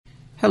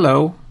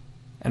Hello,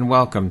 and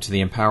welcome to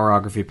the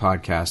Empowerography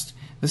Podcast.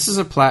 This is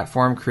a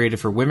platform created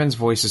for women's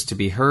voices to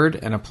be heard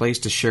and a place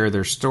to share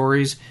their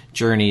stories,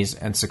 journeys,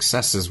 and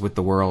successes with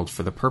the world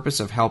for the purpose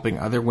of helping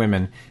other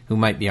women who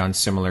might be on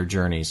similar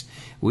journeys.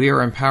 We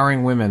are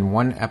empowering women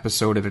one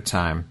episode at a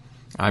time.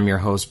 I'm your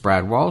host,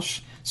 Brad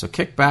Walsh, so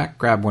kick back,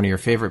 grab one of your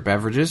favorite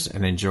beverages,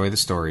 and enjoy the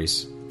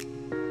stories.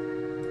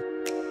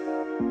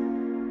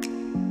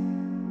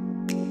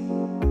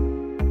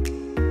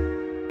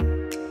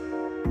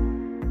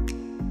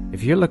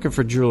 If you're looking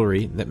for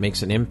jewelry that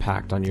makes an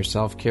impact on your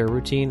self-care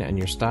routine and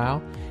your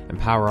style,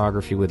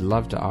 Empowerography would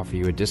love to offer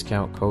you a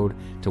discount code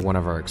to one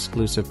of our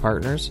exclusive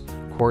partners,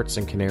 Quartz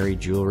and Canary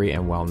Jewelry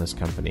and Wellness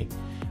Company.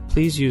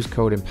 Please use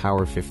code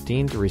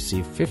EMPOWER15 to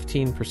receive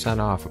 15%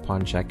 off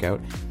upon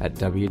checkout at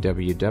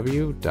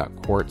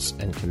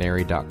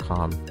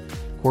www.quartzandcanary.com.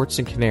 Quartz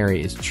and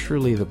Canary is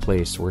truly the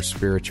place where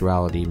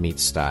spirituality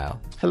meets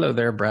style. Hello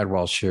there, Brad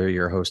Walsh here,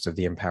 your host of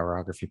the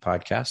Empowerography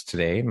Podcast.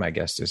 Today, my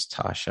guest is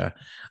Tasha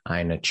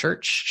Ina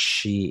Church.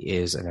 She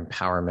is an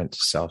empowerment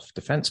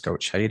self-defense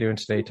coach. How are you doing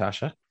today,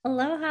 Tasha?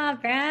 Aloha,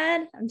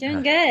 Brad. I'm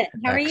doing good.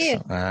 How are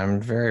you?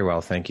 I'm very well,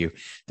 thank you.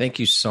 Thank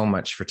you so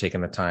much for taking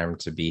the time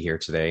to be here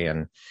today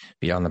and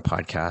be on the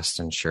podcast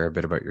and share a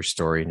bit about your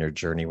story and your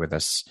journey with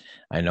us.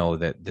 I know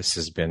that this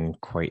has been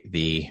quite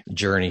the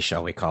journey,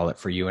 shall we call it,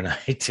 for you and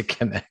I to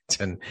connect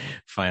and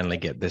finally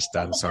get this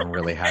done. So I'm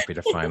really happy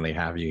to finally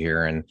have you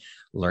here and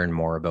learn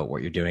more about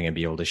what you're doing and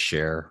be able to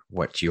share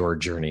what your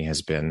journey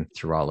has been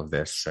through all of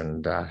this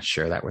and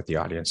share that with the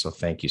audience. So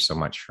thank you so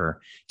much for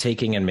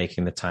taking and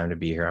making the time to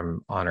be here.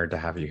 I'm honored to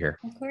have you here.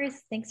 Of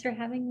course. Thanks for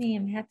having me.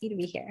 I'm happy to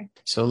be here.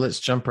 So let's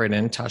jump right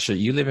in. Tasha,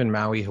 you live in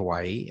Maui,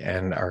 Hawaii,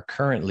 and are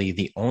currently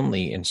the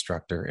only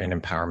instructor in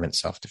empowerment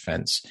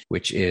self-defense,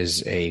 which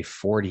is a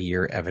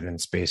 40-year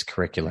evidence-based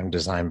curriculum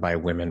designed by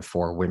women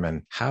for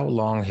women. How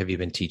long have you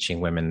been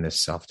teaching women this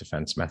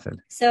self-defense method?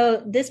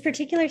 So this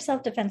particular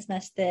self-defense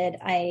method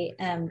I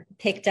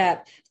picked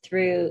up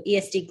through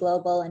ESD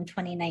Global in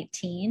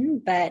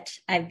 2019, but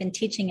I've been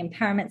teaching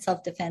empowerment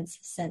self-defense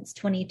since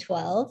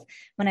 2012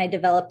 when I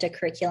developed a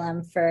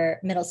curriculum for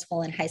middle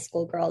school and high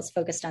school girls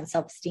focused on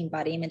self-esteem,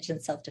 body image,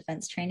 and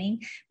self-defense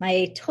training.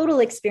 My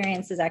total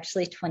experience is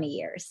actually 20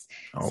 years.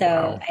 Oh, so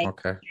wow. I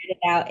started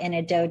out in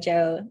a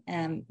dojo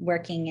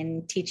working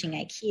and teaching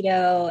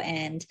Aikido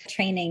and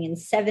training in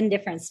 7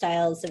 different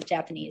styles of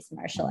Japanese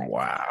martial arts.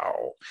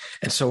 Wow.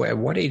 And so at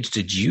what age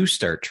did you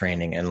start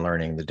training and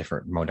learning the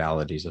different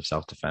modalities of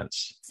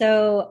self-defense?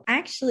 So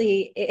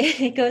actually,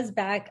 it goes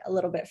back a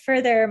little bit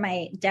further.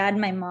 My dad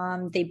and my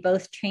mom, they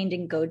both trained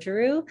in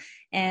Goju-Ryu.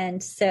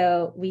 And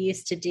so we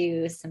used to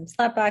do some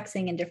slap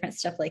boxing and different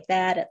stuff like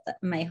that at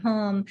my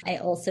home. I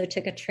also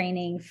took a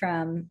training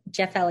from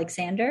Jeff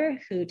Alexander,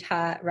 who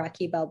taught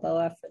Rocky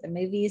Balboa for the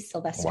movies,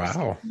 Sylvester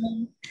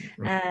Stallone.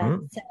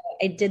 So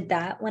I did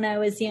that when I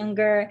was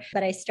younger,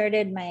 but I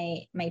started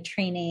my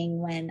training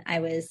when I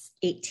was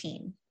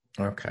 18.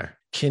 Okay.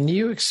 Can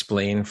you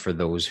explain for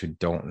those who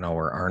don't know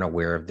or aren't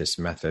aware of this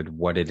method,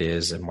 what it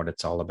is and what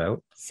it's all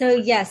about? So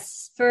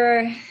yes,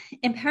 for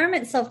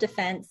empowerment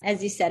self-defense,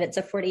 as you said, it's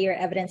a 40-year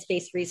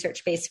evidence-based,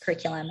 research-based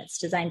curriculum. It's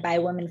designed by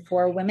women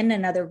for women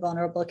and other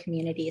vulnerable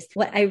communities.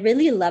 What I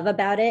really love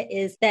about it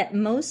is that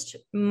most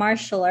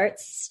martial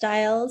arts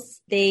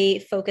styles, they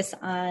focus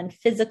on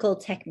physical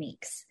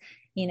techniques.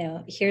 You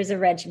know, here's a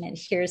regimen,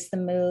 here's the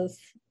move.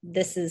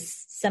 This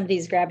is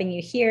somebody's grabbing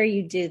you here,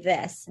 you do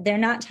this. They're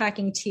not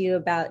talking to you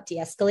about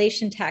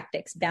de-escalation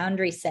tactics,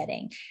 boundary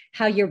setting,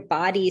 how your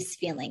body's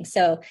feeling.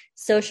 So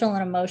social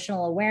and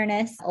emotional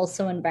awareness,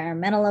 also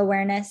environmental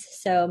awareness.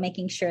 So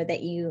making sure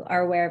that you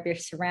are aware of your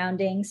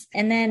surroundings.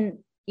 And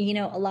then, you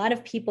know, a lot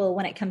of people,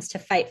 when it comes to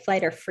fight,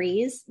 flight, or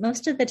freeze,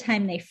 most of the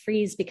time they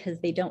freeze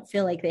because they don't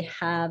feel like they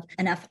have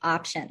enough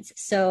options.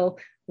 So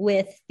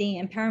with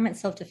the empowerment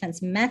self-defense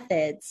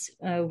methods,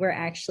 we're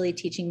actually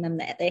teaching them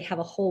that they have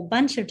a whole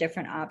bunch of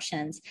different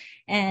options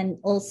and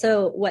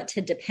also what to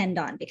depend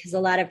on, because a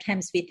lot of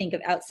times we think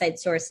of outside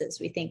sources.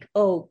 We think,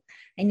 oh,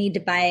 I need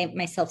to buy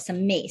myself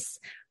some mace,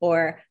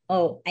 or,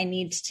 oh, I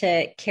need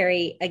to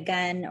carry a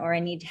gun, or I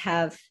need to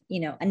have,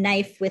 you know, a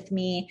knife with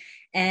me.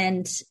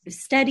 And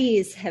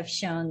studies have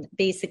shown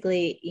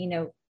basically, you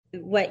know,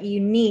 what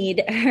you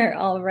need are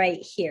all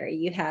right here.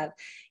 You have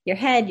your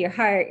head, your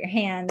heart, your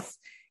hands,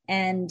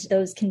 and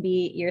those can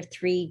be your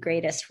 3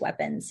 greatest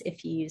weapons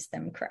if you use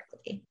them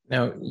correctly.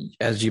 Now,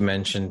 as you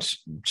mentioned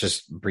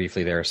just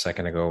briefly there a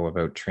second ago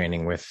about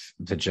training with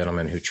the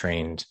gentleman who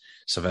trained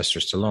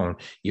Sylvester Stallone,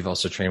 you've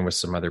also trained with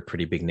some other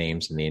pretty big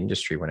names in the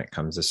industry when it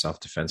comes to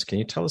self-defense. Can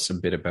you tell us a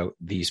bit about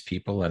these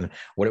people and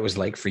what it was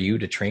like for you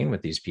to train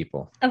with these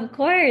people? Of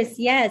course,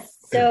 yes.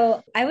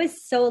 So I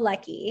was so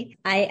lucky.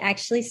 I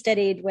actually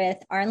studied with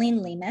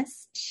Arlene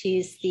Lemus.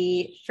 She's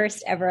the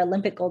first ever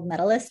Olympic gold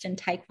medalist in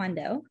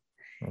Taekwondo.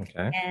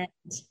 Okay.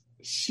 And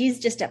she's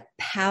just a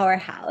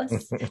powerhouse.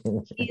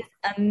 She's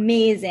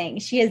amazing.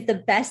 She has the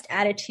best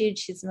attitude.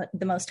 She's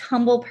the most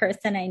humble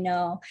person I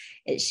know.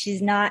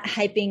 She's not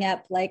hyping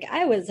up like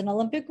I was an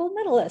Olympic gold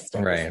medalist.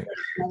 Right.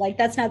 Like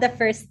that's not the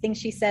first thing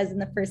she says in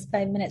the first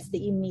 5 minutes that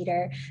you meet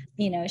her.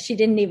 You know, she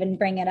didn't even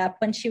bring it up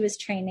when she was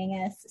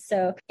training us.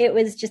 So it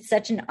was just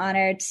such an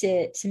honor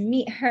to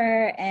meet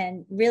her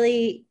and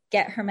really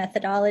get her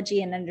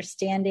methodology and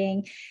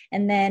understanding.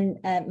 And then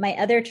my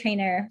other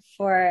trainer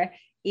for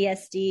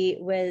ESD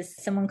was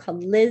someone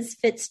called Liz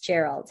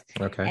Fitzgerald.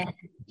 Okay. And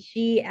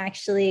she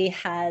actually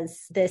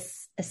has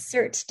this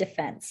assert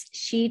defense.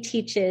 She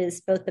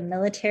teaches both the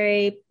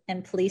military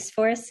and police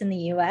force in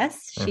the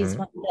US. She's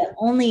one of the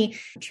only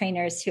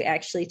trainers who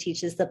actually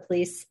teaches the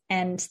police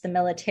and the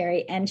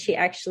military. And she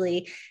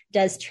actually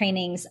does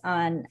trainings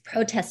on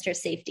protester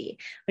safety,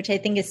 which I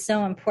think is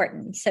so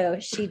important. So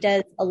she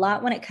does a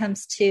lot when it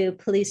comes to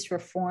police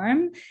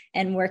reform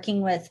and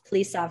working with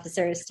police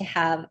officers to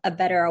have a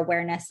better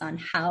awareness on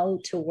how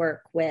to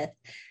work with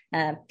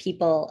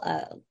people,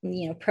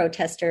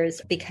 protesters,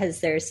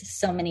 because there's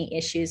so many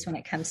issues when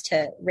it comes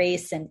to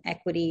race and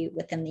equity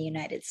within the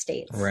United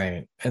States.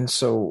 Right. And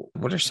so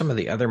what are some of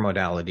the other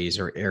modalities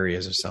or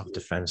areas of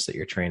self-defense that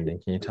you're trained in?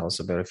 Can you tell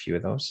us about a few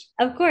of those?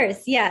 Of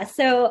course. Yeah.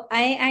 So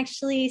I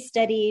actually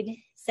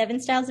studied 7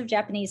 styles of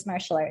Japanese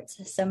martial arts.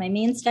 So my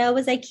main style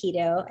was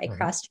Aikido. I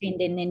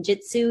cross-trained in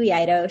Ninjutsu,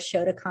 Iaido,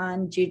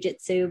 Shotokan,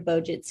 Jujutsu,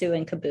 Bojutsu,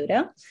 and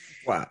Kabuto.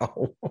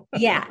 Wow.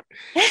 Yeah.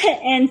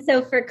 And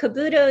so for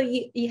Kabuto,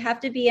 you have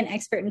to be an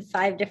expert in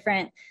 5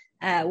 different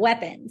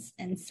weapons.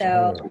 And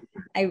so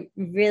I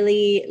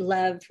really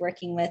loved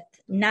working with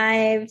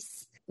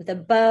knives, with a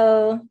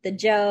bow, the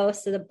jo.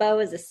 So the bow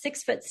is a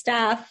 6-foot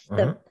staff.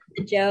 The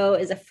jo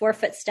is a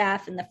 4-foot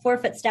staff, and the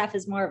 4-foot staff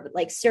is more of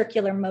like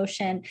circular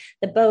motion.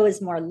 The bow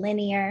is more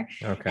linear.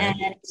 Okay.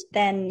 And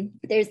then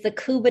there's the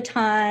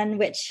kubaton,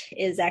 which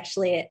is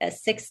actually a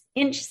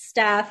 6-inch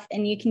staff,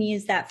 and you can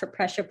use that for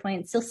pressure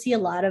points. You'll see a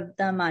lot of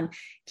them on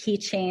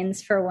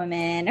keychains for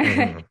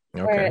women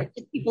or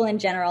people in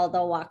general.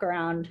 They'll walk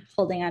around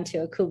holding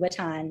onto a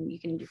kubaton. You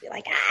can be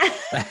like,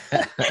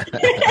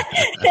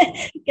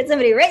 get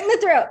somebody right in the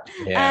throat.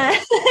 Yeah.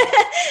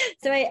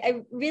 So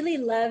I really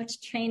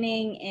loved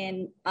training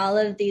in all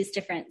of these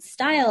different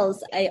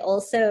styles. I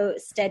also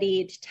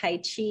studied Tai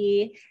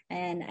Chi,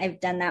 and I've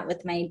done that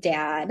with my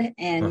dad,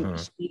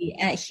 and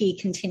he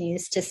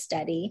continues to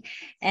study.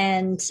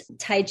 And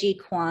Tai Chi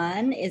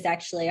Quan is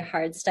actually a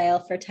hard style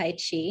for Tai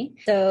Chi.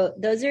 So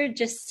those are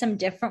just some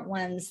different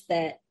ones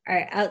that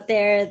are out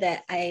there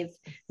that I've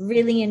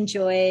really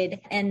enjoyed.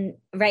 And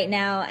right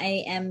now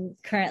I am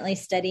currently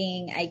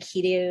studying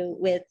Aikido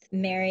with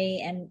Mary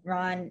and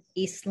Ron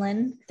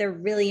Eastland. They're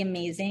really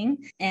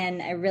amazing.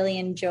 And I really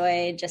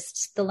enjoy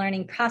just the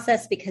learning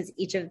process because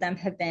each of them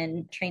have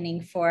been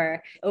training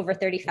for over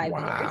 35 years.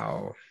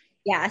 Wow.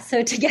 Yeah.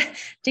 So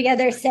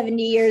together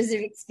 70 years of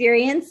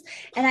experience.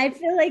 And I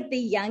feel like the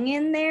young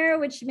in there,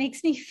 which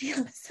makes me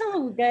feel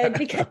so good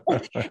because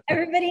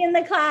everybody in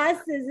the class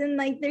is in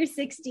like their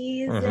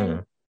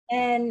 60s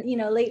and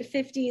late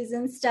 50s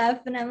and stuff.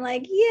 And I'm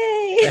like,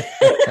 yay.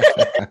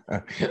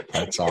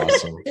 That's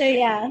awesome. So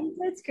yeah,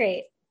 that's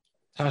great.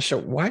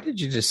 Tasha, why did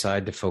you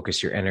decide to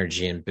focus your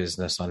energy and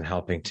business on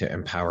helping to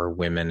empower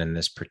women in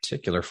this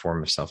particular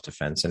form of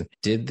self-defense? And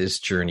did this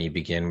journey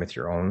begin with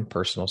your own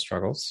personal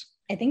struggles?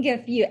 I think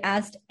if you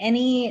asked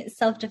any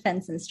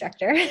self-defense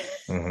instructor,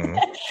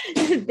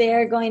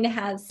 they're going to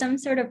have some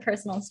sort of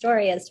personal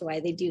story as to why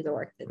they do the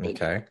work that they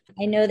do.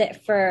 I know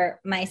that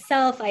for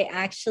myself, I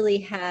actually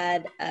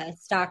had a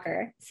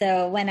stalker.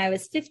 So when I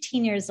was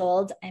 15 years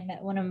old, I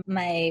met one of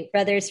my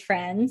brother's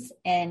friends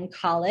in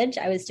college.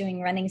 I was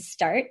doing Running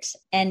Start,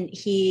 and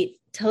he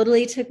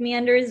totally took me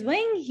under his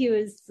wing. He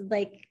was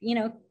like,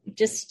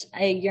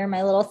 you're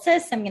my little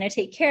sis. I'm going to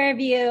take care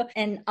of you.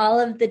 And all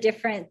of the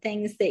different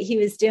things that he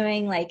was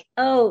doing, like,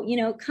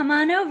 come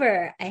on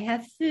over. I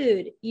have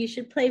food. You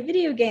should play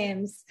video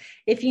games.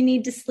 If you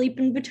need to sleep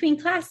in between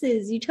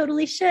classes, you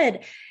totally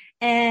should.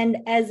 And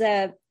as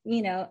a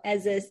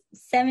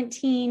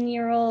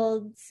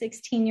 17-year-old,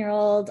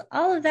 16-year-old,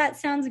 all of that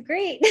sounds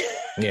great.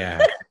 Yeah.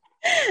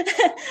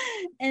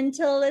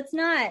 Until it's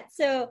not.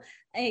 So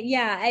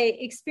I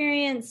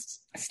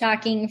experienced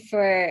stalking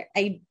for,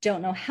 I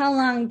don't know how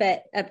long,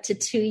 but up to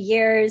 2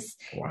 years.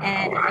 Wow.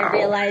 And I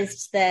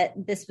realized that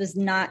this was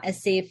not a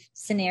safe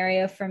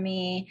scenario for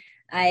me.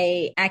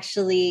 I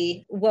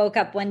actually woke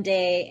up one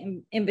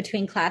day in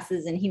between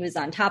classes and he was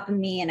on top of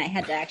me and I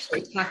had to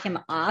actually talk him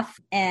off.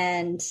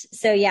 And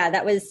so,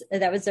 that was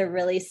a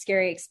really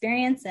scary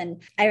experience.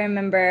 And I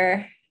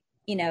remember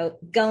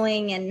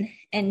going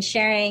and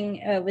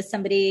sharing with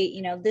somebody,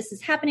 this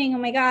is happening. Oh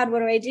my God, what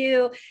do I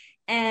do?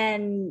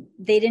 And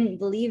they didn't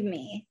believe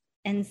me.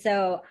 And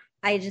so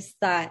I just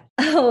thought,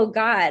 oh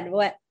God,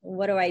 what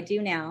do I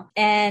do now?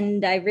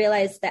 And I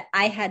realized that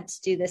I had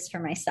to do this for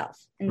myself.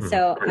 And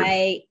so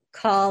I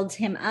called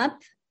him up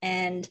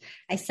and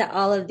I set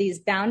all of these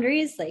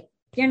boundaries, like,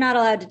 you're not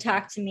allowed to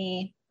talk to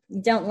me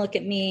don't look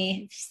at me.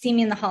 If you see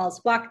me in the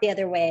halls, walk the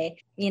other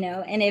way,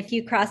 and if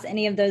you cross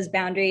any of those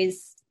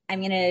boundaries, I'm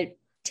going to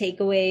take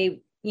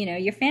away,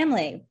 your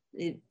family.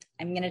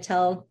 I'm going to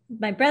tell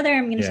my brother,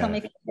 I'm going to tell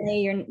my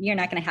family, you're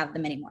not going to have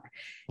them anymore.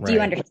 Right. Do you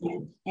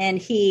understand? And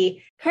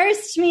he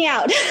cursed me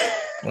out.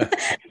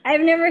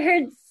 I've never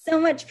heard so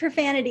much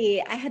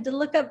profanity. I had to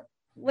look up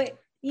what,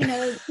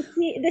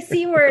 the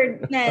C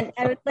word meant.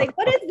 I was like,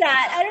 what is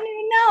that? I don't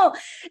even know.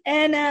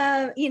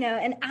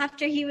 And, and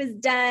after he was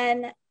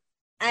done,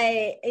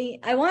 I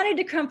wanted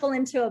to crumple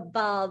into a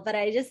ball, but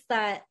I just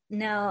thought,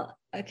 no,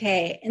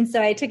 okay. And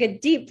so I took a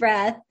deep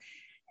breath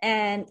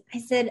and I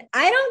said,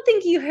 I don't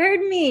think you heard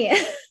me.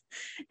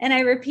 And I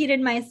repeated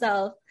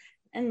myself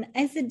and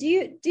I said, do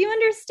you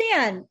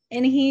understand?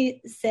 And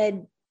he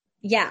said,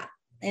 yeah.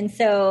 And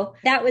so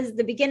that was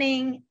the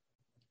beginning.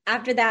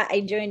 After that,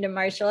 I joined a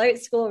martial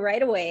arts school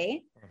right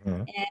away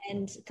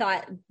and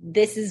thought,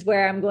 this is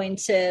where I'm going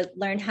to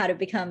learn how to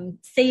become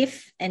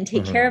safe and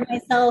take care of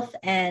myself.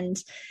 And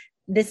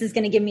this is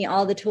going to give me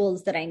all the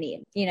tools that I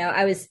need.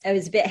 I was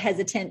a bit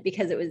hesitant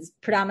because it was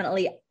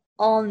predominantly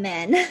all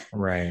men.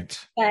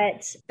 Right.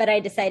 But I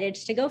decided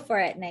to go for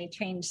it. And I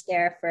trained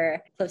there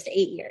for close to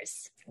 8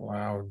 years.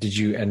 Wow. Did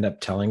you end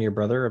up telling your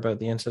brother about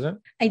the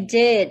incident? I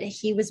did.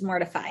 He was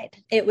mortified.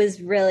 It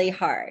was really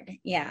hard.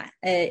 Yeah.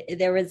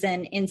 There was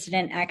an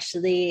incident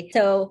actually.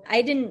 So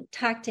I didn't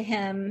talk to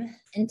him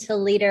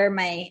until later.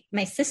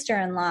 My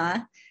sister-in-law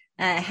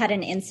had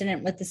an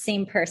incident with the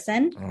same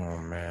person. Oh,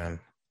 man.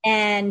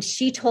 And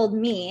she told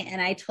me,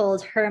 and I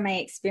told her my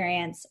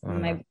experience,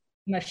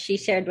 she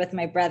shared with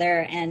my brother.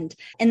 And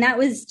that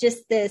was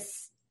just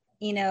this,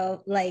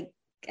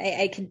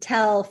 I could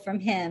tell from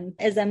him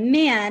as a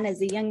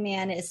young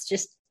man, it's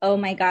just, oh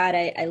my God,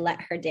 I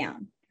let her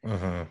down.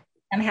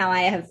 Somehow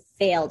I have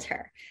failed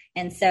her.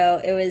 And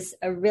so it was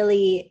a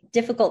really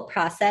difficult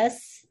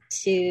process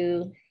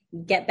to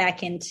get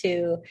back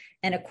into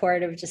an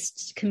accord of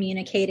just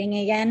communicating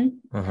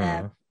again.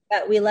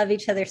 But we love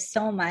each other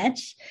so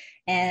much.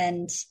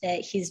 And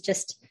he's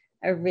just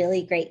a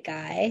really great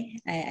guy.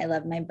 I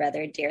love my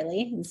brother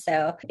dearly. And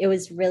so it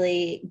was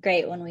really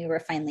great when we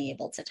were finally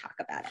able to talk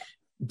about it.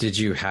 Did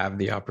you have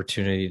the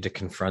opportunity to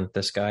confront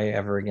this guy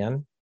ever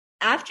again?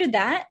 After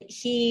that,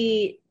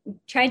 he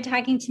tried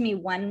talking to me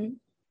one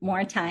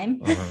more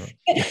time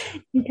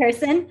in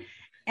person.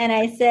 And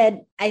I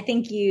said, I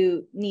think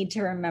you need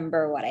to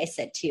remember what I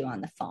said to you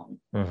on the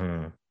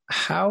phone.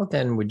 How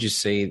then would you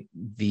say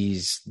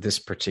this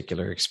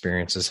particular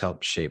experience has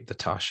helped shape the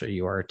Tasha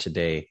you are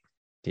today,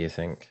 do you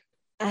think?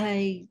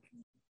 I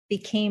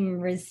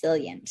became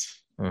resilient.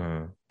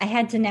 I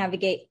had to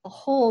navigate a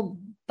whole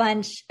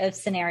bunch of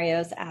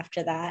scenarios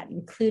after that,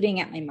 including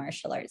at my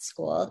martial arts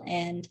school.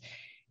 And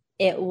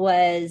it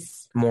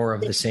was more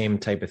of the same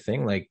type of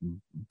thing, like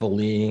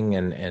bullying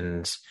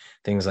and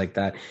things like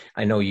that.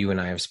 I know you and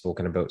I have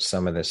spoken about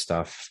some of this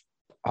stuff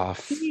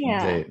off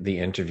the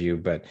interview,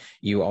 but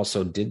you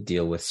also did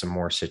deal with some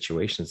more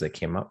situations that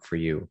came up for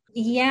you.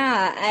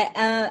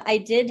 Yeah, I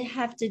did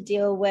have to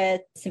deal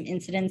with some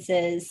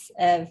incidences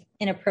of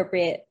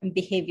inappropriate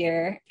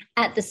behavior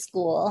at the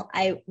school.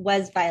 I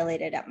was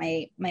violated at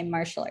my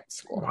martial arts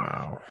school.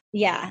 Wow.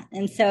 Yeah.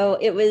 And so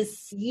it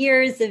was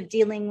years of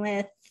dealing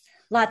with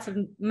lots of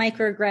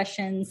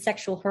microaggressions,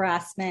 sexual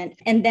harassment,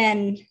 and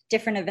then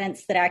different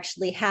events that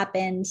actually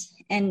happened,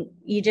 and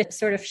you just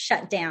sort of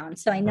shut down.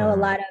 So I know a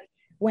lot of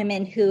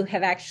women who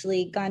have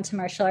actually gone to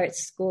martial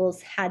arts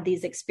schools, had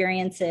these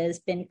experiences,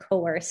 been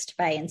coerced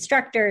by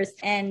instructors,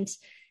 and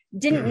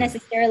didn't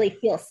necessarily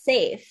feel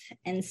safe.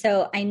 And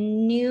so I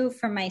knew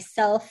for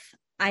myself,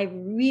 I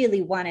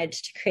really wanted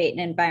to create an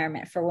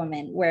environment for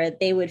women where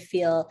they would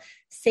feel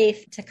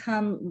safe to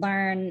come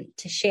learn,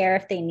 to share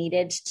if they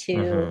needed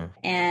to,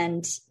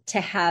 and to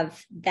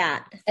have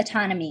that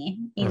autonomy,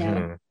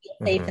 feel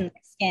safe in their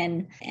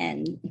skin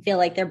and feel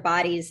like their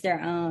body's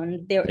their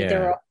own. There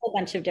were a whole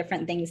bunch of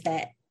different things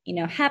that,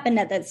 happened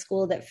at that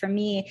school that for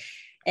me,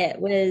 it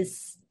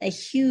was a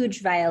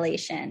huge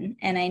violation.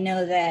 And I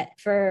know that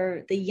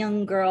for the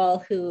young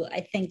girl who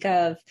I think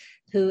of,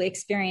 who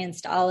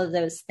experienced all of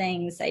those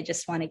things, I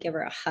just want to give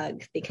her a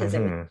hug because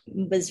it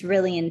was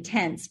really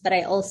intense. But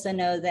I also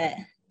know that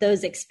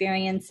those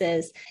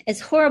experiences, as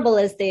horrible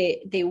as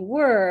they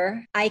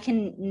were, I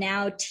can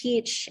now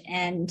teach,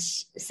 and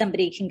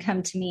somebody can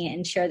come to me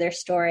and share their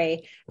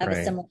story of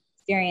a similar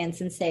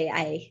experience and say,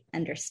 I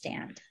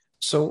understand.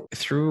 So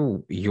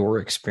through your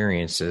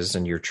experiences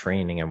and your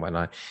training and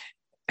whatnot,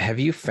 have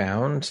you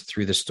found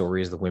through the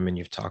stories of the women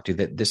you've talked to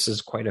that this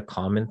is quite a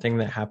common thing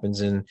that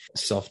happens in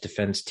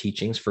self-defense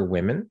teachings for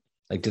women?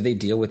 Like, do they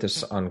deal with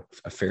this on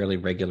a fairly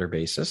regular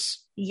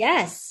basis?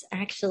 Yes,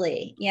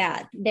 actually.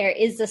 Yeah. There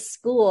is a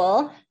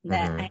school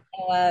that I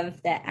know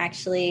of that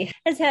actually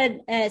has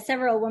had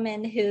several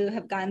women who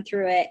have gone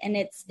through it. And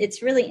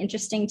it's really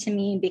interesting to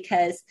me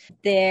because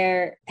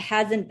there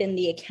hasn't been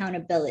the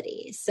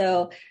accountability.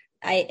 So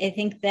I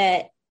think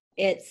that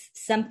it's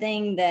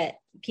something that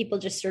people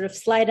just sort of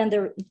slide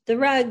under the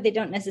rug. They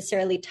don't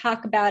necessarily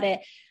talk about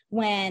it.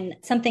 when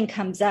something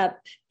comes up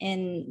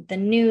in the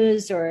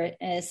news or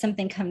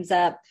something comes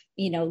up,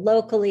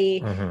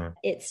 locally,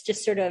 it's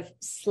just sort of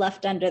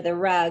sloughed under the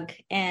rug.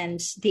 And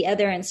the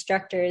other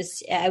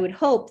instructors, I would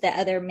hope that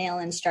other male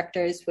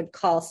instructors would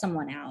call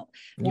someone out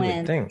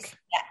when that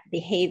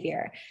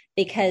behavior,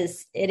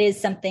 because it is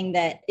something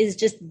that is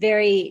just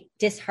very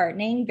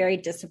disheartening, very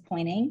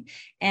disappointing.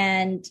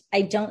 And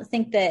I don't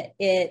think that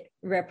it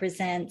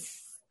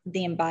represents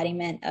the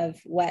embodiment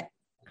of what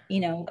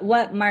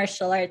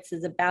martial arts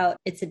is about.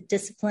 It's a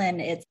discipline.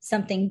 It's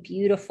something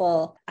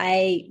beautiful.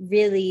 I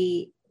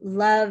really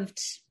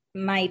loved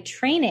my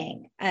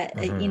training. I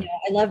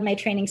love my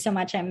training so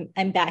much.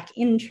 I'm back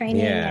in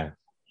training. Yeah.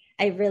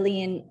 I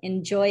really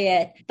enjoy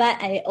it,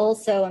 but I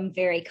also am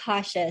very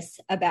cautious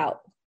about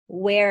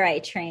where I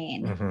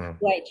train,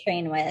 who I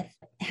train with,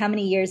 how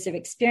many years of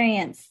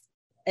experience.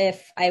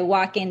 If I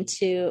walk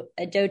into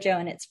a dojo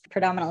and it's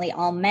predominantly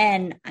all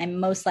men,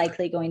 I'm most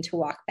likely going to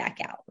walk back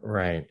out.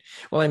 Right.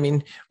 Well, I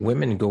mean,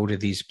 women go to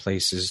these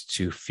places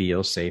to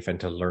feel safe and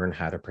to learn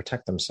how to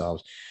protect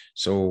themselves.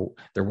 So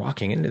they're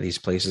walking into these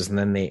places and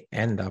then they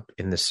end up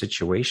in the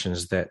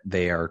situations that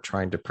they are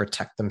trying to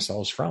protect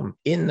themselves from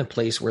in the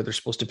place where they're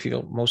supposed to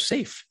feel most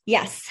safe.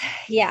 Yes.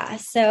 Yeah.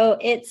 So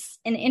it's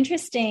an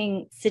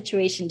interesting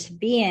situation to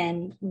be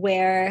in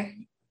where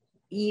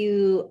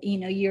you're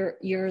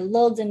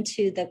lulled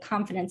into the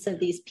confidence of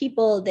these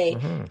people. They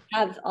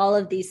have all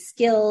of these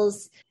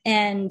skills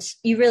and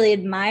you really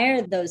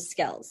admire those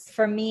skills.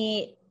 For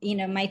me,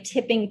 my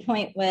tipping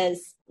point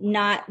was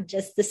not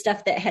just the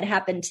stuff that had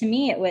happened to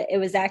me. It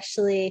was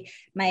actually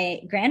my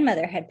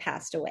grandmother had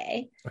passed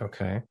away.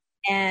 Okay.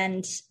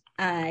 And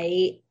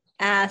I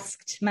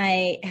asked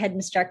my head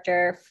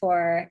instructor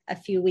for a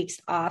few weeks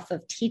off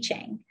of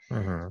teaching.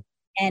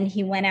 And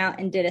he went out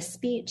and did a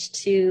speech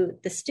to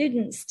the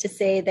students to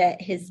say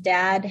that his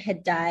dad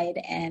had died.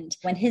 And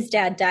when his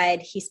dad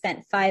died, he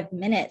spent 5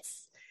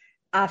 minutes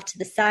off to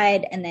the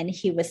side and then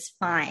he was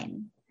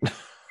fine.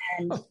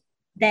 And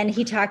then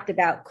he talked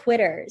about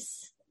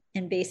quitters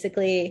and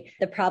basically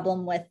the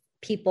problem with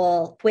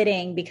people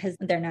quitting because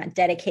they're not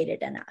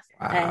dedicated enough.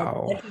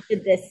 Wow. And he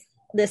did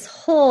this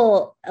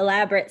whole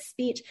elaborate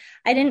speech.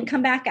 I didn't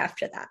come back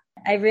after that.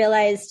 I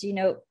realized,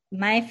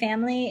 my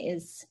family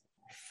is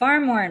far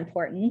more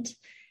important.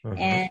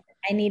 And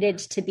I needed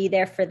to be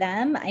there for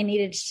them. I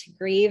needed to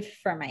grieve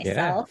for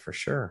myself. Yeah, for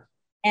sure.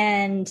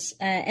 And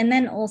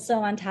then also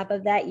on top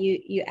of that,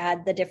 you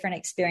add the different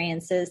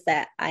experiences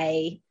that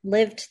I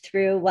lived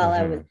through while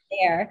I was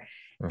there.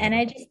 And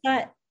I just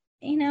thought,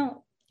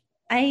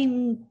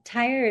 I'm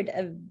tired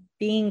of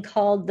being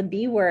called the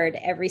B word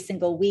every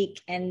single week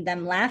and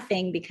them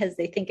laughing because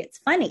they think it's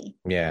funny.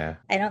 Yeah.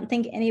 I don't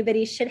think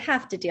anybody should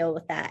have to deal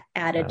with that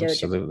at a dojo.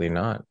 Absolutely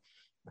not.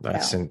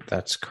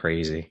 That's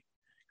crazy.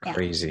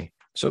 Crazy. Yeah.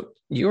 So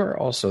you are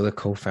also the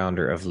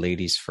co-founder of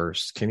Ladies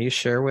First. Can you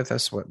share with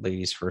us what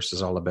Ladies First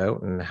is all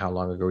about and how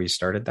long ago you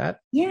started that?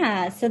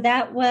 Yeah. So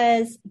that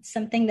was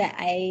something that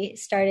I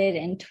started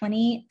in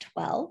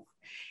 2012.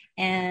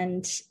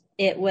 And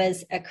it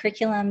was a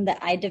curriculum that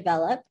I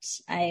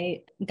developed.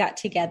 I got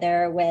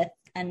together with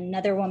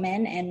another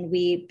woman and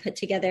we put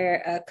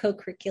together a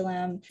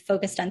co-curriculum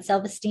focused on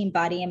self-esteem,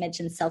 body image,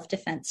 and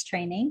self-defense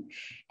training.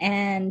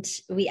 And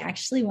we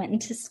actually went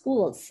into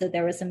schools. So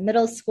there was a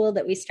middle school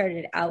that we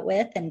started out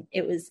with, and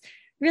it was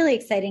really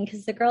exciting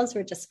because the girls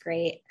were just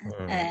great.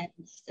 And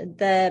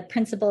the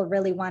principal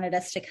really wanted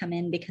us to come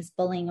in because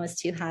bullying was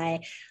too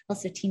high.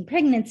 Also, teen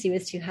pregnancy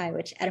was too high,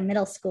 which at a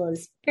middle school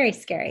is very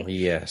scary.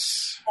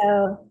 Yes.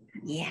 So,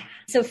 yeah.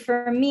 So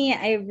for me,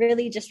 I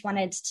really just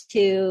wanted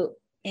to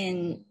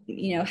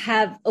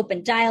have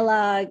open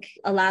dialogue,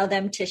 allow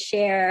them to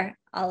share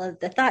all of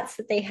the thoughts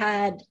that they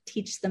had,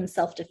 teach them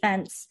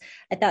self-defense.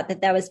 I thought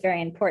that was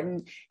very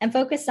important, and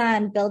focus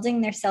on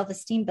building their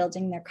self-esteem,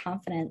 building their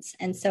confidence.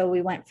 And so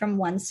we went from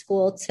 1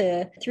 school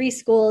to 3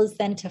 schools,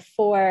 then to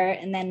 4,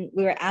 and then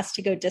we were asked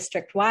to go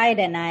district-wide,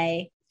 and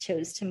I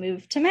chose to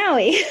move to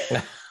Maui.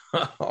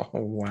 Oh,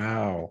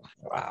 wow.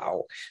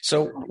 Wow.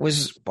 So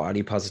was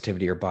body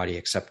positivity or body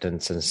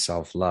acceptance and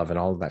self-love and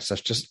all of that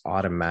stuff just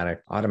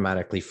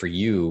automatically for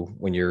you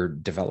when you're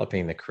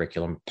developing the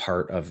curriculum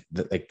part of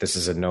this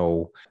is a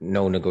no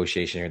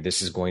negotiation, or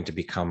this is going to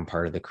become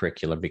part of the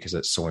curriculum because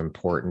it's so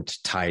important,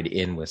 tied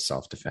in with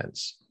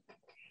self-defense?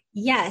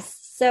 Yes.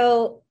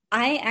 So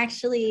I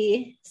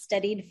actually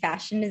studied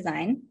fashion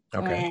design.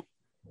 Okay.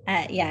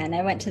 And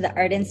I went to the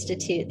Art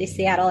Institute, the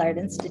Seattle Art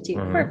Institute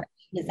for fashion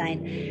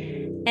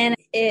design. And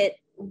it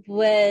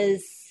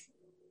was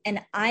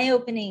an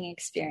eye-opening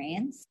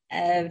experience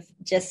of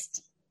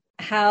just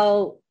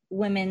how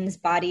women's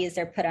bodies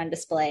are put on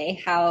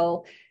display,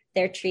 how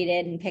they're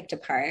treated and picked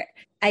apart.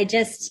 I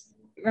just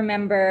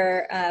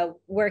remember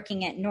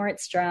working at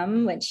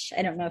Nordstrom, which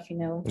I don't know if you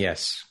know.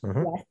 Yes.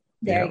 Yes.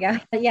 There you go.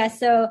 Yeah.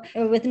 So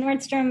with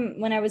Nordstrom,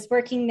 when I was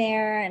working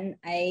there and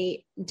I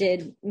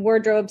did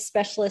wardrobe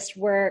specialist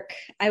work,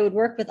 I would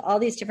work with all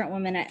these different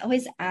women. I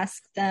always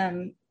asked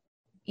them,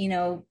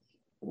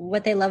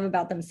 what they love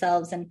about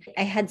themselves. And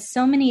I had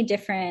so many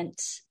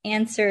different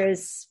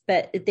answers,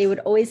 but they would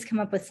always come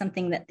up with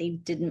something that they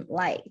didn't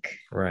like.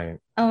 Right.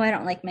 Oh, I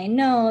don't like my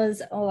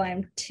nose. Oh,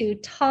 I'm too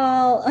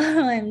tall.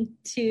 Oh, I'm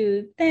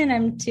too thin.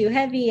 I'm too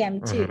heavy.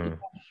 I'm too,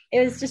 it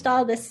was just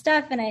all this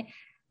stuff. And I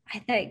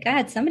thought,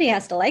 God, somebody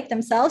has to like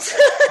themselves.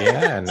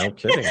 Yeah, no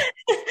kidding.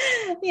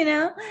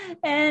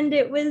 And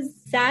it was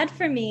sad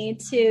for me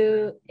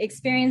to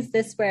experience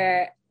this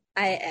where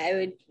I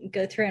would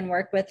go through and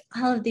work with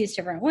all of these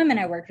different women.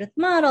 I worked with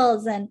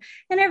models and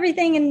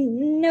everything,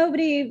 and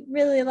nobody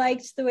really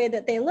liked the way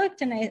that they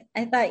looked. And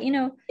I thought,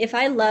 if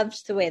I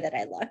loved the way that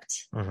I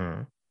looked,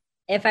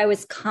 if I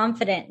was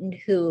confident in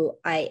who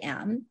I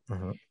am,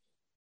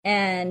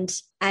 and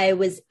I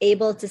was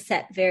able to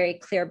set very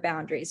clear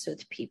boundaries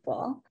with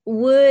people,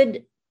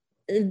 would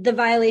the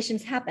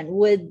violations happen?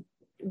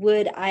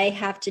 Would I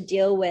have to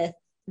deal with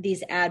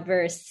these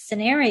adverse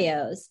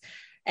scenarios?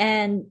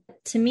 And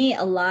to me,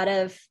 a lot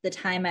of the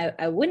time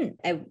I wouldn't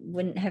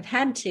have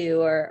had to,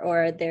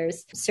 or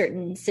there's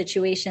certain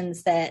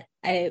situations that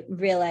I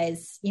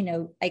realize,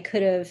 I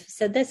could have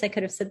said this, I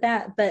could have said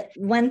that. But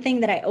one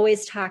thing that I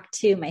always talk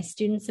to my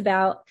students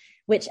about,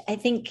 which I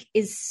think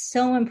is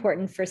so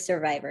important for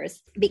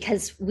survivors,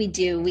 because we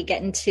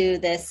get into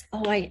this,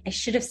 I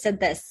should have said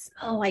this.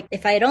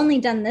 If I had only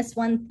done this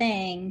one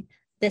thing,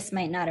 this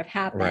might not have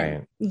happened.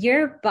 Right.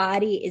 Your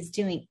body is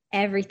doing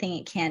everything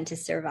it can to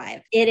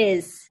survive. It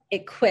is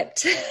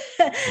equipped.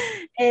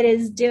 It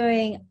is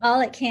doing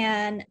all it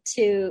can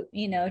to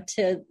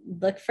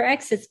look for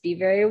exits, be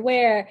very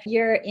aware.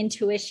 Your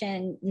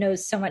intuition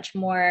knows so much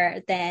more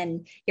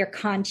than your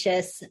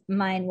conscious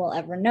mind will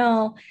ever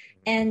know.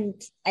 And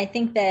I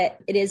think that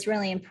it is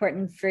really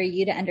important for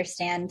you to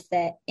understand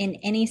that in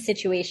any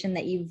situation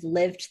that you've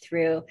lived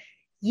through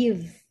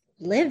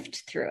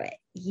it.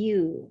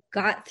 You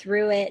got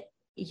through it.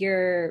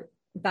 Your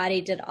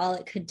body did all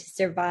it could to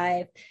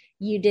survive.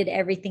 You did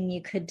everything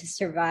you could to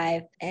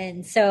survive.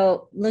 And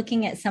so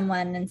looking at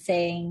someone and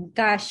saying,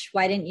 gosh,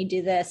 why didn't you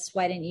do this?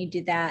 Why didn't you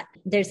do that?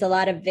 There's a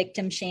lot of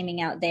victim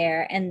shaming out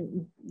there,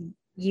 and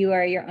you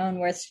are your own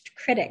worst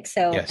critic.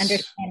 So Yes.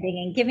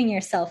 Understanding and giving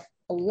yourself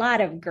a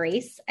lot of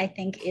grace, I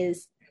think,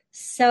 is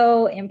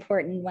so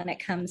important when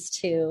it comes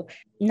to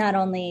not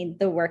only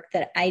the work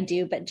that I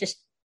do, but just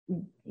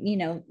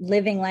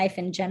living life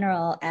in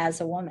general as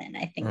a woman.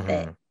 I think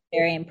that it's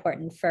very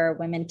important for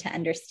women to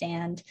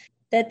understand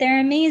that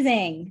they're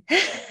amazing.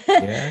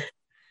 Yeah.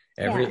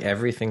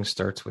 Everything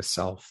starts with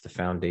self, the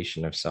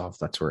foundation of self.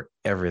 That's where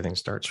everything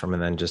starts from,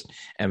 and then just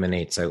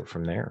emanates out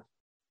from there.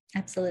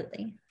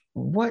 Absolutely.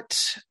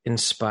 What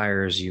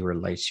inspires you or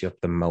lights you up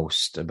the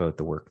most about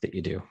the work that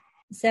you do?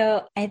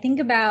 So I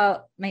think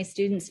about my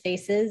students'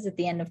 faces at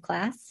the end of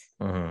class,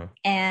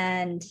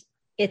 and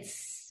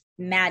it's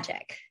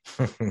magic.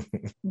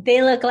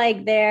 They look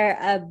like they're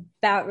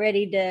about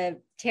ready to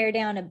tear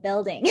down a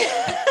building.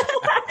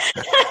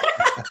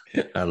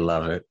 I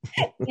love it.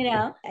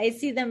 I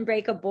see them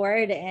break a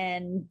board,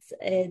 and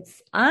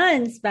it's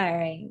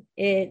awe-inspiring.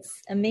 It's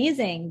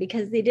amazing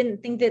because they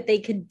didn't think that they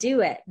could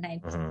do it. And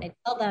I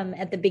tell them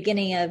at the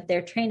beginning of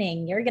their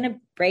training, you're going to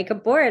break a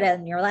board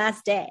on your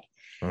last day.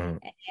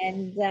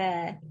 And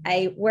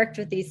I worked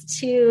with these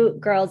two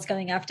girls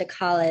going off to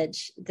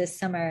college this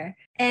summer.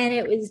 And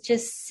it was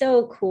just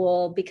so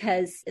cool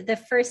because the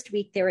first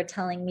week they were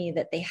telling me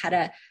that they had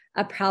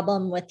a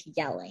problem with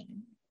yelling.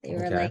 They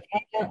were like,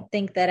 I don't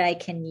think that I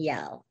can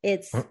yell.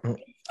 It's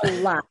a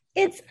lot.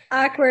 It's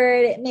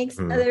awkward. It makes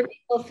other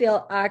people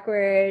feel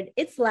awkward.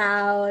 It's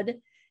loud.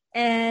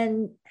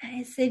 And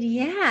I said,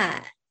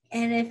 yeah.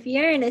 And if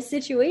you're in a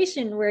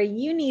situation where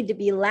you need to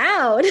be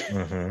loud,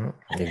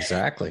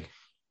 exactly.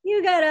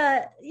 You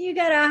gotta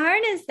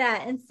harness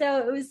that. And so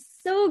it was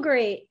so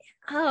great.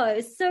 It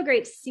was so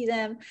great to see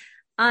them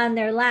on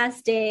their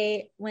last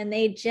day when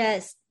they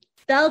just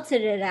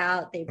belted it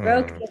out. They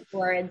broke the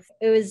boards.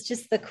 It was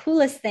just the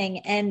coolest thing.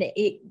 And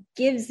it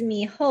gives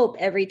me hope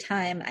every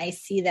time I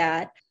see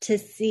that, to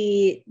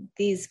see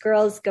these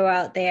girls go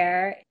out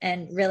there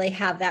and really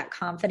have that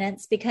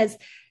confidence, because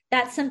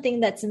that's something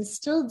that's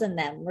instilled in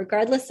them,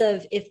 regardless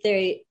of if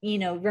they,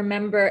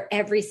 remember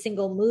every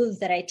single move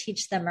that I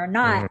teach them or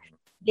not.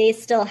 They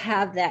still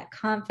have that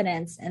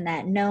confidence and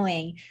that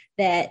knowing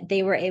that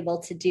they were able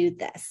to do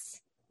this.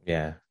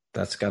 Yeah,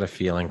 that's got to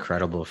feel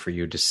incredible for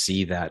you to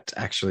see that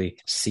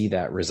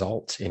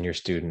result in your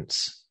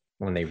students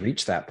when they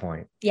reach that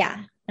point.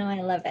 Yeah, no,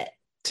 I love it.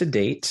 To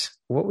date,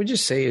 what would you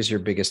say is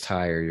your biggest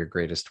high or your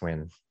greatest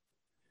win?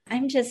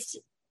 I'm just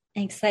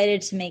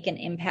excited to make an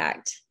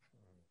impact.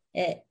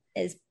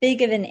 As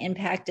big of an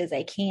impact as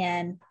I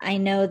can. I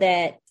know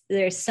that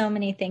there's so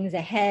many things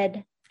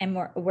ahead. I'm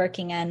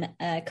working on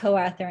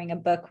co-authoring a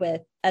book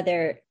with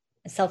other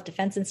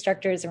self-defense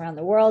instructors around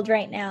the world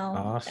right now.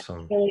 Awesome.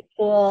 That's really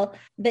cool.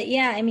 But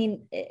yeah, I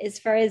mean, as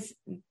far as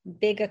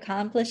big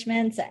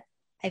accomplishments,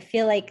 I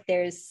feel like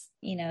there's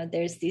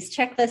these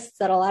checklists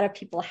that a lot of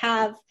people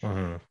have.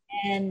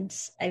 And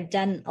I've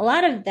done a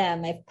lot of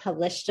them. I've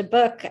published a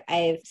book.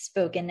 I've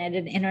spoken at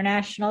an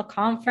international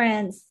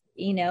conference.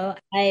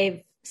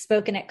 I've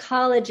spoken at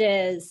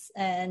colleges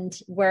and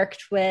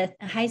worked with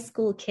high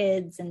school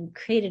kids and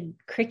created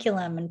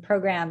curriculum and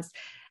programs.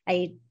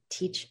 I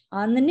teach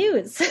on the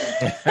news.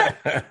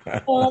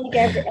 Like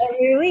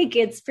every week.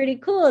 It's pretty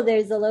cool.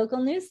 There's a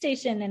local news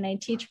station and I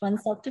teach one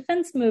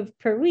self-defense move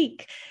per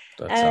week.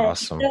 That's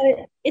awesome.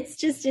 So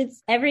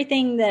it's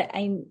everything that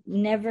I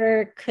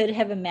never could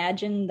have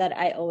imagined that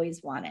I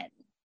always wanted.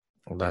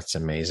 Well, that's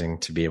amazing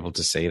to be able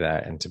to say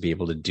that and to be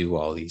able to do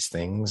all these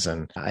things.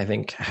 And I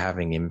think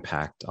having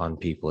impact on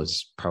people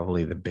is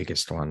probably the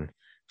biggest one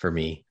for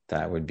me.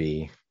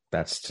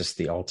 That's just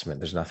the ultimate.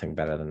 There's nothing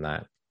better than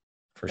that,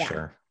 for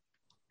sure.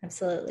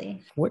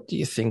 Absolutely. What do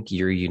you think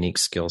your unique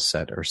skill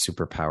set or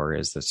superpower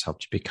is that's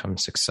helped you become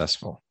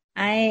successful?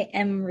 I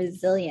am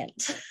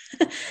resilient.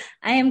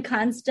 I am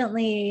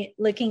constantly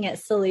looking at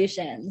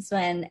solutions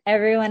when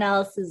everyone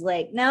else is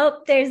like,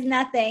 nope, there's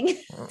nothing.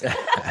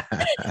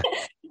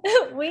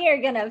 We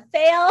are going to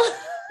fail.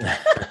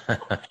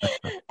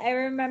 I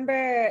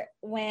remember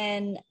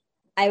when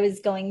I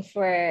was going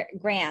for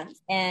grants,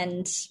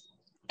 and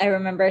I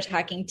remember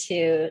talking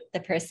to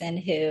the person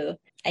who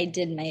I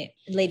did my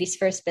Ladies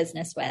First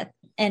business with.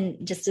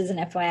 And just as an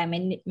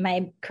FYI,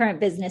 my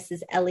current business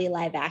is Ellie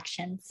Live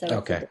Action. So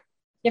okay. It's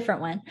a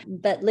different one.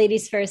 But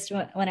Ladies First,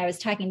 when I was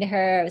talking to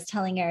her, I was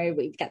telling her,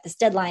 we've got this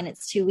deadline,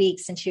 it's 2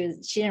 weeks. And she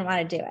didn't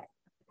want to do it.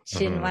 She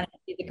didn't want to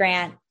do the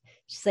grant.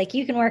 She's like,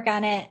 you can work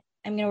on it.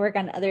 I'm going to work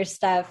on other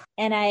stuff.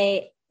 And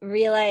I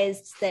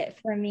realized that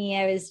for me,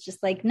 I was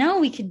just like, no,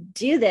 we could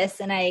do this.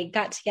 And I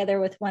got together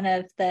with one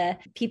of the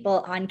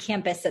people on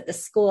campus at the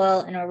school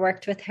and I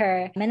worked with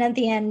her. And at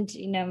the end,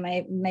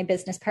 my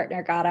business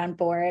partner got on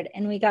board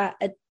and we got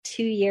a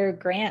 2-year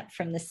grant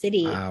from the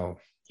city. Wow.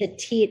 To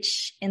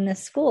teach in the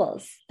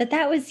schools. But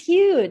that was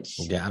huge.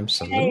 Yeah,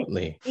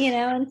 absolutely.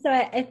 And so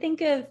I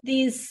think of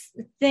these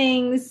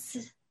things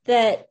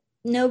that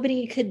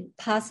nobody could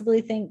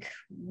possibly think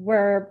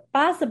were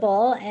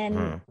possible.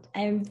 And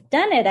I've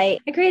done it. I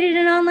created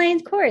an online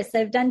course.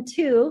 I've done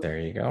 2. There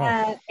you go.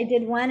 I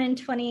did one in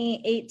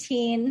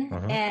 2018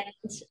 and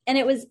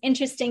it was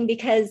interesting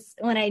because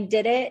when I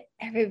did it,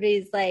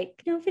 everybody's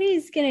like,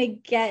 nobody's going to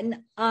get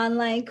an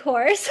online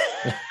course.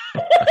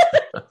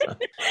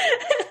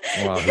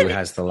 Well, who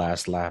has the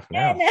last laugh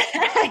now?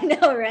 I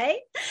know, right?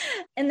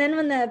 And then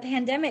when the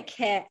pandemic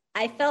hit,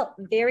 I felt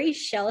very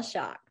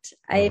shell-shocked.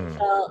 I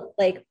felt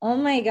like, oh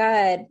my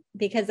God,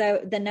 because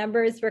the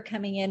numbers were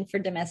coming in for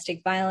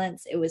domestic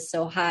violence. It was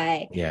so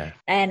high. Yeah.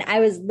 And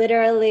I was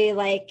literally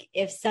like,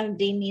 if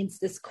somebody needs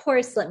this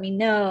course, let me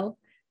know.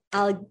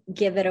 I'll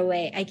give it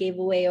away. I gave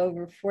away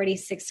over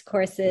 46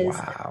 courses.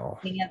 Wow.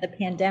 At the beginning of the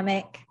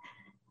pandemic.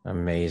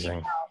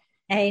 Amazing.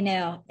 I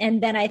know.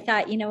 And then I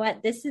thought, you know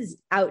what, this is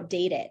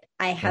outdated.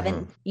 I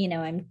haven't,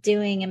 I'm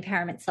doing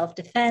empowerment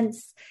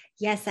self-defense.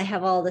 Yes, I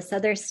have all this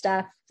other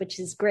stuff, which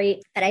is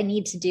great, but I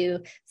need to do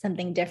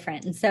something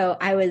different. And so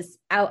I was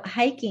out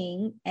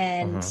hiking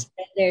and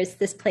there's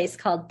this place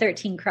called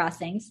 13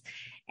 Crossings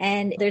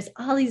and there's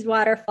all these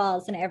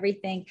waterfalls and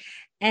everything.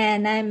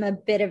 And I'm a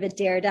bit of a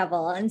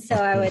daredevil. And so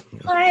I would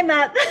climb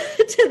up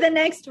to the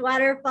next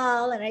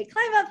waterfall and I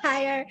climb up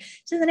higher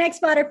to the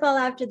next waterfall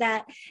after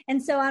that.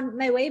 And so on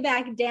my way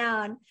back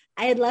down,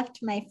 I had left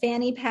my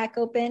fanny pack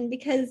open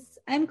because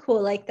I'm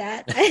cool like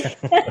that. I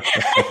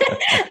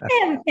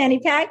have a fanny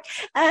pack.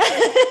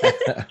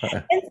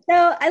 And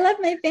so I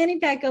left my fanny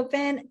pack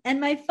open and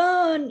my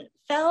phone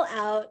fell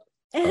out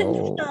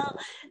and fell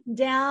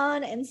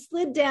down and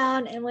slid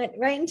down and went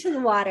right into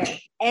the water.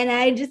 And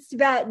I just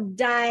about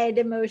died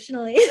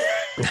emotionally.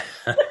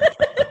 I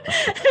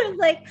was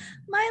like,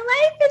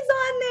 my life is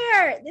on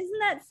there. Isn't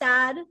that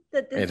sad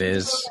that this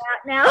is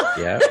now?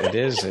 Yeah, it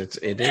is.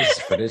 It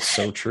is, but it's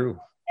so true.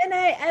 And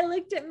I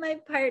looked at my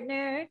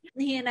partner.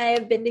 He and I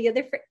have been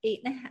together for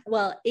 8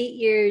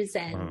 years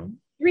and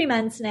 3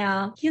 months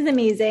now. He's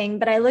amazing.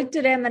 But I looked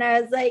at him and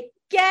I was like,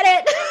 get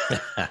it.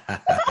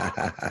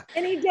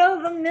 And he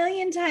dove a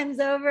million times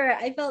over.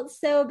 I felt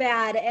so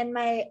bad. And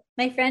my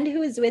friend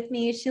who was with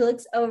me, she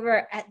looks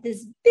over at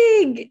this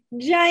big,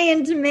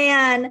 giant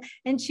man.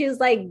 And she was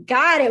like,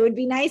 God, it would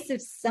be nice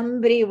if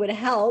somebody would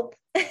help.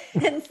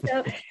 And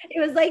so it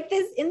was like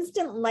this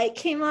instant light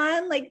came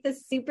on, like the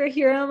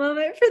superhero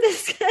moment for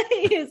this guy.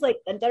 He was like,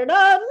 dun, dun,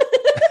 dun.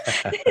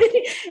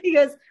 He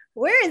goes,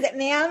 where is it,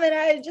 ma'am? And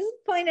I just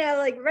pointed out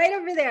like right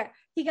over there.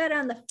 He got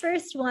on the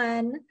first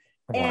one.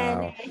 Wow.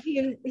 And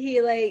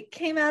he like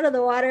came out of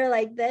the water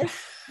like this,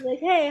 like,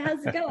 hey,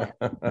 how's it going?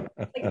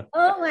 Like,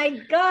 oh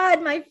my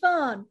God, my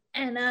phone.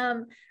 And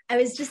I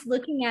was just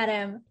looking at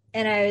him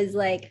and I was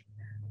like,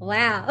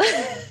 wow,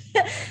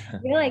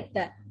 you're like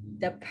the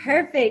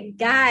perfect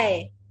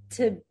guy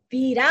to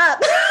beat up.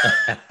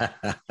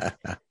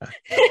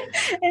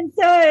 And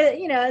so,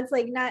 it's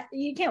like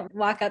you can't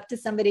walk up to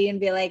somebody and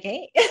be like,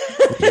 hey.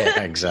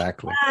 Yeah,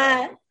 exactly.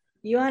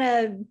 You want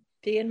to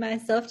be in my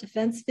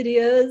self-defense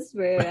videos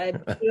where I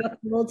blew up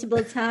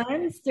multiple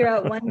times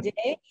throughout one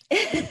day.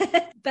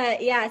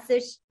 But yeah, so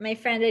my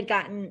friend had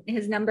gotten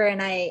his number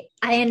and I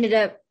ended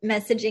up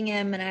messaging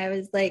him and I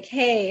was like,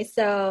 hey,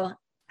 so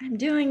I'm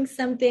doing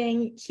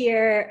something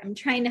here. I'm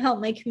trying to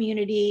help my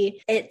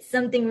community. It's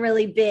something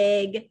really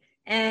big.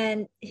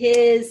 And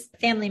his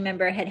family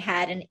member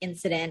had an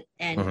incident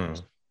and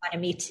wanted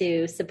me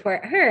to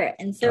support her.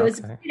 And so it was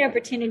a great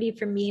opportunity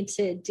for me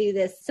to do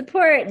this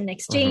support and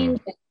exchange.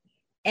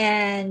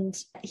 And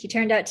he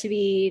turned out to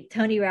be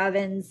Tony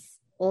Robbins'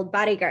 old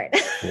bodyguard.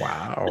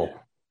 Wow. I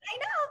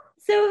know.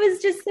 So it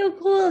was just so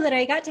cool that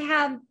I got to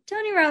have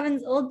Tony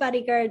Robbins' old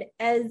bodyguard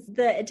as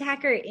the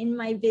attacker in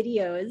my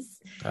videos.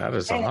 That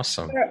is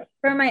awesome.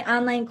 For my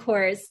online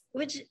course,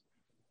 which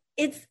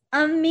it's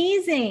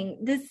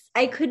amazing.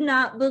 I could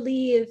not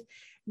believe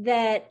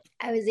that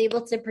I was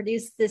able to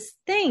produce this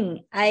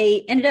thing.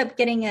 I ended up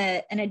getting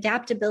an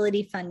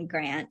adaptability fund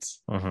grant,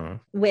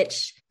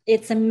 which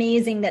it's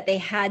amazing that they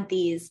had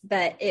these,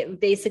 but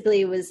it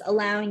basically was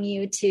allowing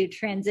you to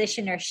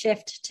transition or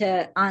shift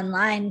to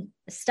online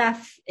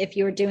stuff if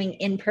you were doing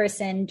in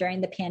person during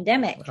the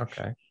pandemic.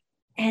 Okay.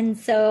 And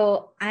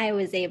so I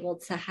was able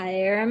to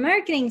hire a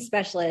marketing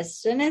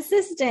specialist, an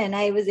assistant.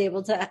 I was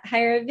able to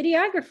hire a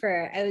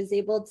videographer. I was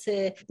able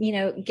to,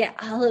 get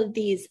all of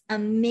these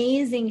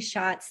amazing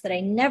shots that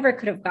I never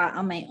could have got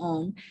on my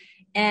own.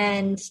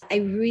 And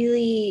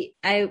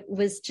I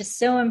was just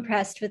so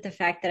impressed with the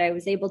fact that I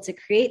was able to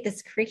create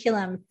this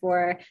curriculum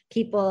for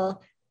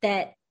people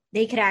that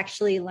they could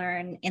actually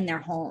learn in their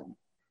home.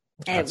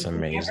 That's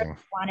amazing.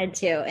 Wanted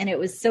to. And it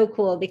was so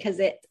cool because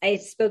I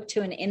spoke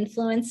to an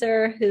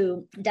influencer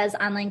who does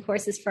online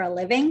courses for a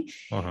living.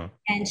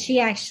 And she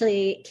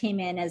actually came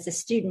in as a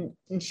student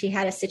and she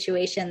had a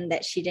situation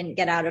that she didn't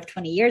get out of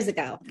 20 years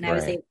ago. And I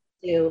was able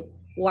to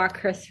walk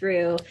her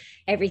through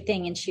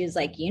everything. And she was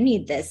like, you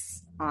need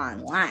this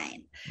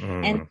online.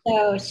 And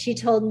so she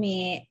told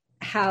me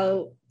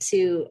how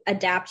to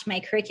adapt my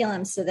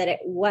curriculum so that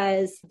it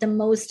was the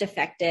most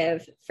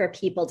effective for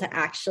people to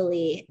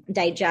actually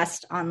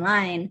digest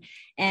online.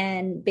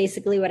 And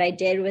basically what I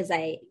did was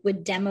I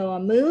would demo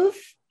a move,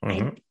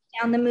 I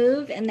down the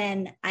move, and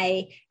then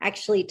I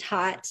actually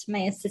taught my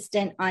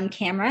assistant on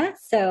camera.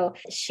 So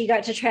she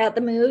got to try out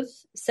the move.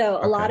 So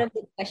a lot of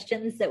the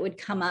questions that would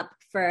come up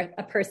for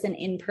a person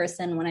in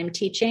person when I'm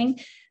teaching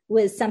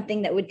was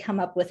something that would come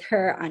up with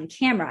her on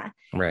camera.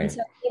 Right. And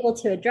so I was able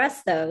to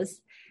address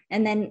those.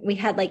 And then we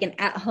had like an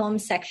at-home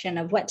section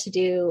of what to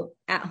do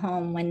at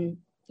home when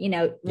you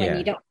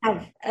don't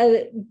have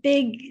a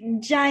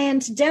big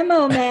giant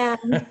demo man,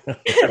 like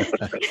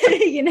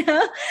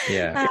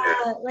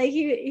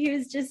he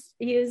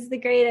was the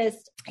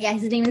greatest. Yeah.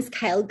 His name is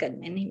Kyle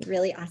Goodman. He's a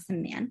really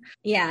awesome man.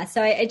 Yeah.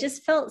 So I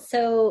just felt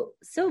so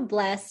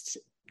blessed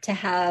to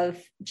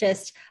have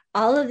just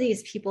all of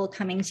these people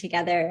coming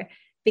together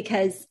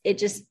because it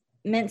just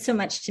meant so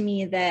much to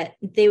me that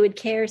they would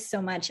care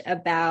so much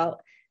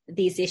about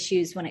these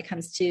issues when it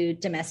comes to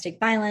domestic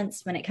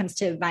violence, when it comes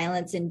to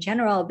violence in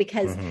general,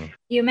 because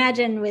you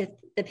imagine with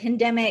the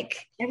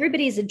pandemic,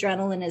 everybody's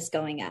adrenaline is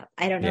going up.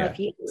 I don't know if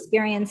you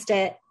experienced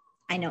it.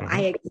 I know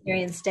I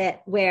experienced it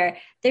where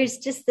there's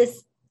just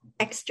this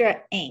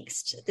extra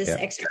angst, this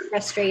extra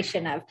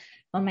frustration of,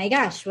 oh my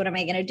gosh, what am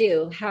I going to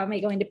do? How am I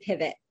going to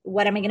pivot?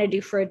 What am I going to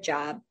do for a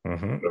job?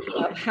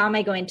 How am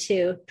I going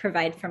to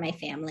provide for my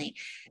family?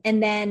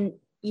 And then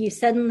you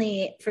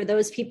suddenly, for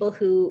those people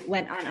who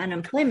went on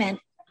unemployment,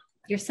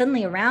 you're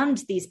suddenly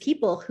around these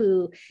people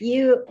who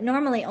you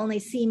normally only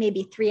see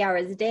maybe 3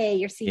 hours a day.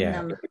 You're seeing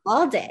them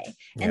all day.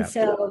 And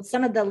so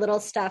some of the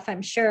little stuff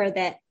I'm sure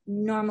that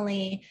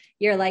normally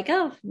you're like,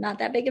 oh, not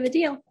that big of a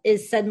deal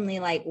is suddenly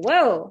like,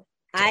 whoa,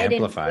 I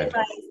didn't realize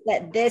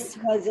that this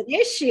was an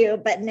issue,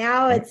 but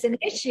now it's an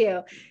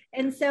issue.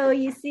 And so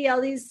you see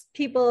all these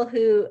people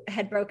who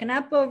had broken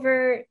up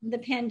over the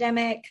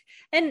pandemic,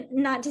 and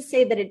not to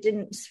say that it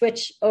didn't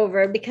switch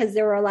over, because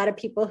there were a lot of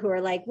people who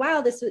were like,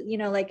 wow, this was,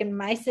 like in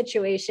my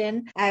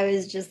situation, I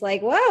was just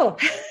like, whoa,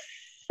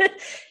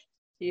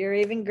 you're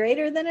even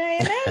greater than I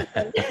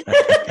am.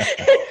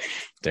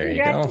 There you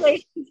go.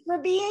 Congratulations for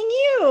being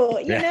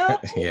you,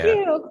 Thank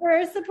you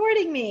for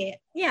supporting me.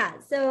 Yeah.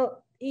 So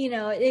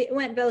it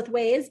went both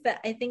ways, but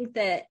I think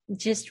that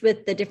just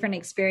with the different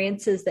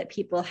experiences that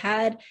people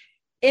had,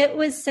 it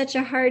was such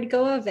a hard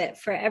go of it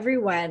for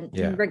everyone,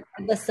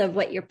 regardless of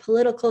what your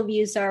political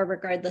views are,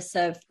 regardless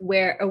of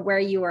where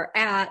you were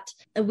at.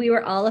 We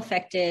were all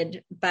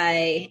affected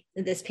by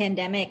this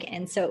pandemic.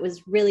 And so it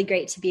was really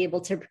great to be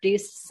able to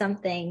produce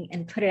something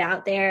and put it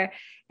out there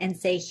and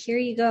say, here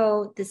you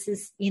go. This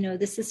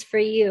is for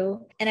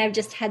you. And I've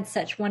just had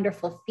such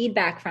wonderful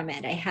feedback from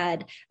it. I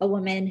had a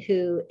woman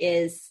who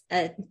is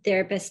a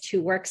therapist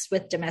who works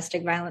with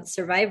domestic violence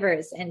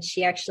survivors, and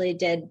she actually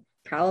did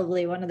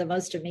probably one of the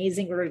most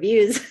amazing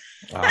reviews.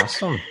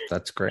 Awesome.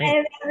 That's great.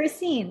 I've ever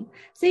seen.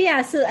 So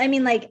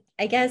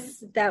I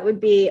guess that would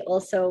be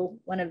also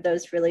one of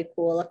those really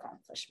cool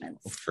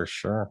accomplishments. For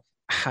sure.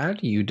 How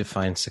do you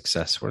define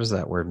success? What does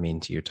that word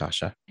mean to you,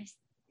 Tasha?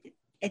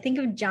 I think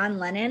of John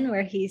Lennon,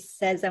 where he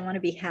says, I want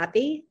to be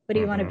happy. What do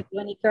you want to be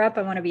when you grow up?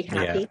 I want to be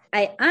happy. Yeah.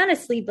 I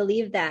honestly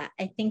believe that.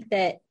 I think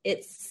that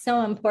it's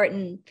so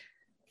important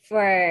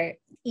for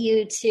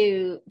you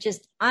to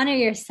just honor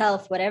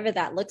yourself, whatever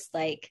that looks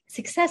like.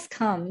 Success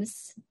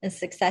comes as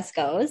success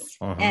goes.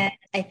 And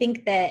I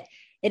think that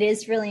it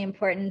is really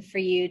important for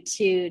you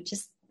to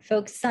just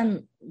focus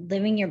on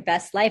living your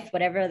best life,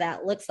 whatever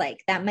that looks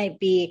like. That might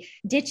be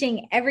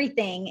ditching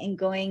everything and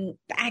going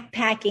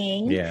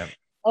backpacking. Yeah.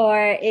 Or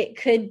it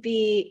could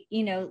be,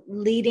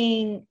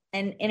 leading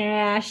an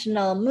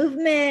international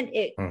movement.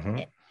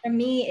 For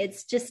me,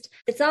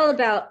 it's all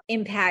about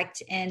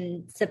impact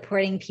and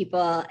supporting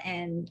people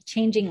and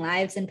changing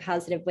lives in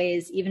positive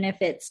ways, even if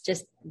it's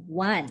just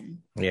one.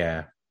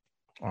 Yeah.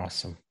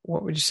 Awesome.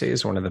 What would you say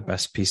is one of the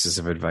best pieces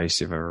of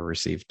advice you've ever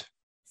received?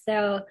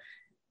 So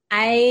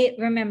I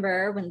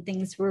remember when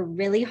things were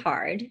really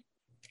hard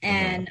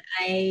and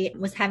I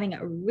was having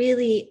a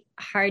really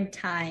hard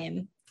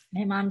time.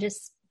 My mom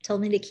just told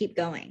me to keep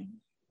going.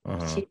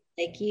 She's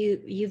like,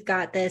 you've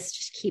got this,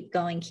 just keep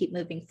going, keep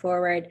moving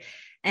forward.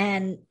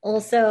 And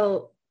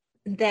also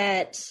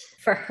that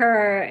for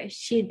her,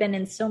 she'd been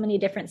in so many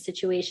different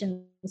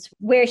situations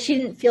where she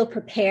didn't feel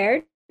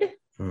prepared.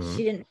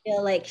 She didn't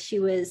feel like she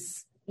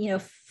was,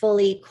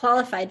 fully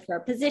qualified for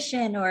a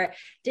position, or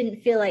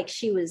didn't feel like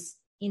she was,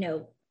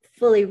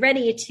 fully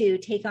ready to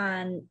take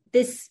on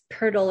this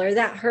hurdle or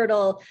that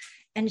hurdle.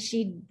 And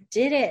she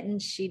did it,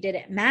 and she did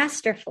it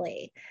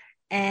masterfully.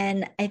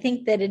 And I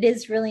think that it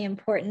is really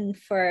important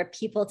for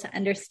people to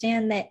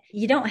understand that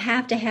you don't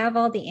have to have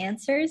all the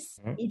answers.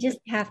 You just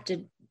have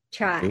to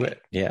try. Do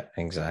it. Yeah,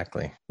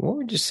 exactly. What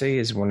would you say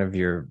is one of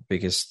your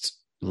biggest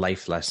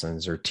life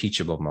lessons or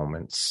teachable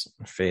moments,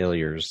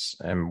 failures,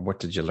 and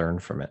what did you learn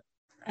from it?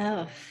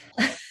 Oh,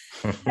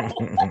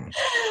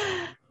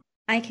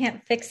 I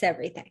can't fix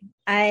everything.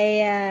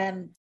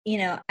 I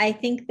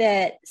think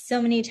that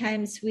so many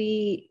times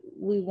we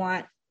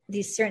want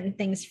these certain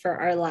things for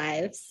our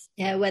lives,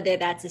 whether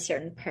that's a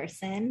certain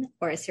person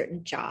or a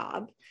certain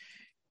job.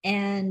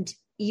 And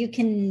you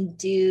can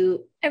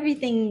do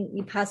everything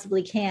you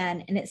possibly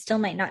can, and it still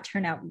might not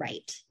turn out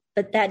right.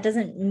 But that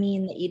doesn't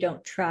mean that you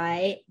don't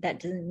try. That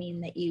doesn't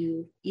mean that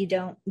you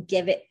don't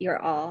give it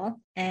your all.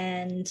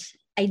 And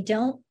I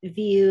don't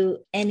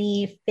view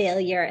any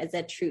failure as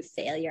a true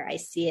failure. I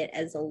see it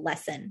as a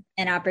lesson,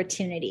 an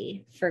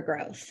opportunity for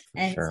growth.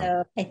 And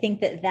so I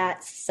think that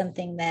that's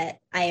something that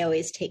I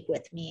always take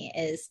with me,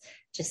 is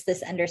just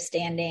this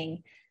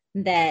understanding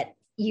that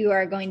you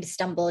are going to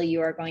stumble,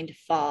 you are going to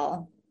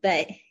fall,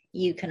 but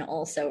you can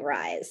also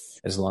rise.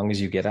 As long as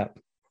you get up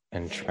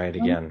and try it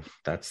again.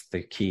 That's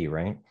the key,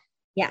 right?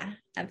 Yeah,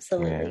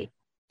 absolutely.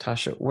 Yeah.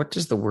 Tasha, what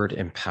does the word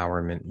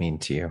empowerment mean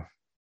to you?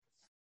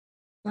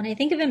 When I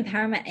think of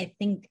empowerment, I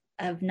think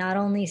of not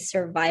only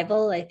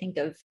survival, I think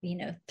of,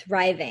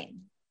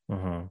 thriving.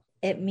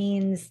 It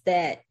means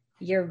that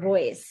your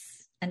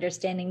voice,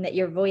 understanding that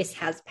your voice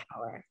has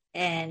power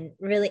and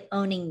really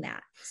owning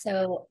that.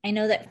 So I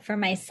know that for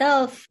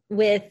myself,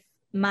 with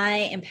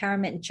my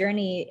empowerment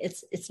journey,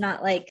 it's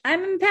not like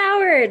I'm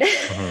empowered.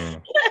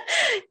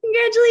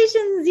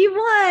 Congratulations, you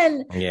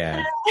won.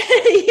 Yeah.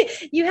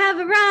 You have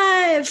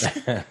arrived.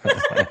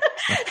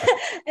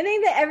 I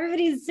think that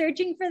everybody's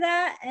searching for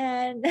that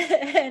and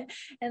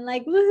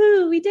like,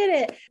 woohoo, we did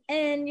it.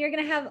 And you're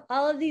going to have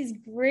all of these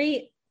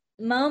great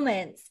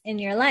moments in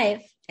your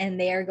life, and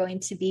they are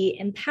going to be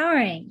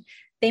empowering.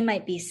 They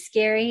might be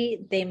scary.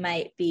 They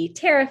might be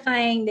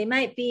terrifying. They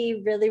might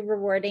be really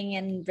rewarding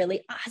and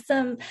really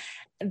awesome.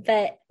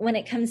 But when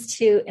it comes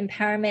to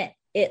empowerment,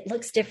 it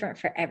looks different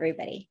for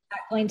everybody. It's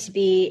not going to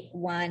be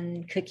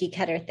one cookie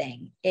cutter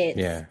thing.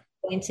 It's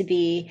going to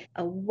be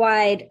a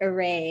wide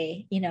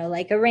array,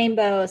 like a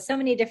rainbow, so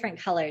many different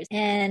colors.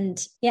 And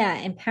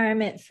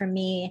empowerment for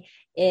me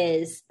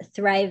is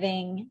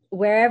thriving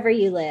wherever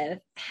you live,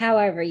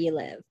 however you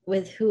live,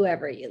 with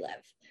whoever you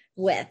live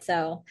with.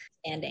 So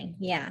standing.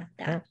 Yeah.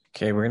 That.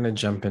 Okay. We're going to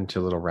jump into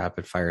a little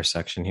rapid fire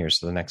section here.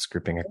 So the next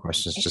grouping of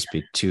questions just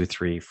be 2,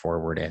 3, 4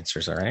 word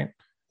answers. All right.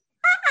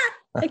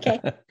 Okay.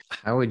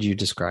 How would you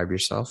describe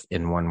yourself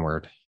in one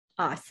word?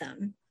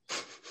 Awesome.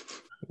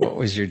 What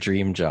was your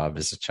dream job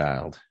as a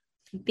child?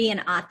 Be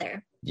an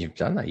author. You've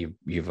done that.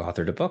 You've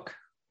authored a book.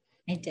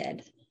 I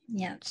did.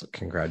 Yeah. So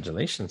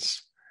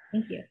congratulations.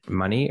 Thank you.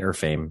 Money or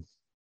fame?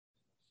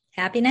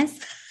 Happiness.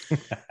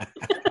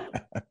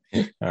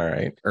 All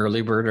right.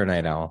 Early bird or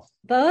night owl?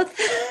 Both.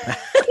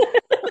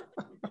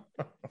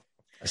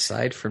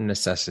 Aside from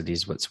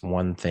necessities, what's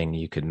one thing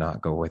you could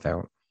not go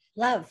without?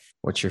 Love.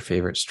 What's your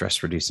favorite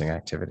stress reducing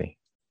activity?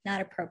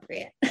 Not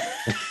appropriate.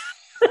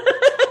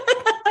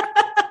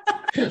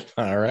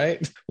 All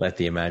right. Let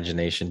the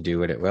imagination do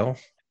what it will.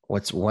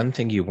 What's one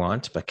thing you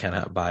want but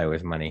cannot buy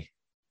with money?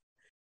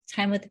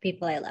 Time with the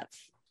people I love.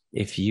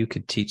 If you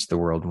could teach the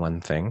world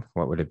one thing,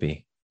 what would it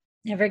be?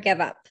 Never give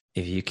up.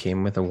 If you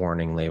came with a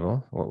warning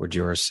label, what would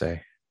yours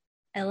say?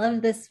 I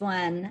love this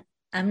one.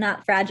 I'm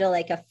not fragile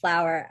like a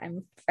flower.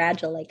 I'm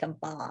fragile like a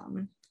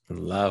bomb.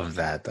 Love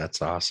that.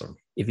 That's awesome.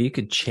 If you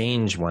could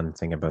change one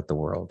thing about the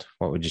world,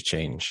 what would you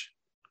change?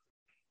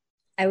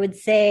 I would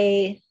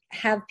say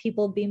have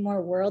people be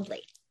more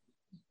worldly.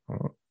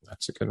 Oh,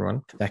 That's a good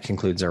one. That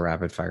concludes our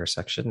rapid fire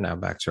section. Now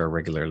back to our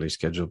regularly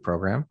scheduled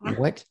program.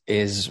 What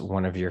is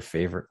one of your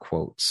favorite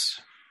quotes?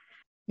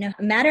 No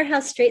matter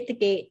how straight the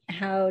gate,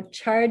 how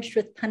charged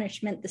with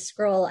punishment the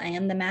scroll, I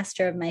am the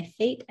master of my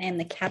fate. I am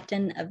the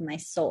captain of my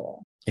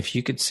soul. If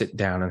you could sit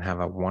down and have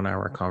a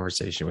 1-hour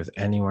conversation with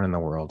anyone in the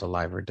world,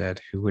 alive or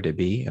dead, who would it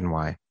be and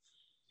why?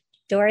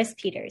 Doris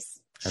Peters.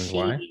 And she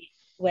why?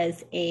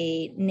 Was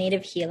a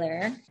native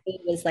healer. She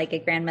was like a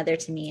grandmother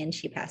to me, and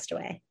she passed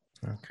away.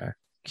 Okay.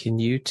 Can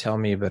you tell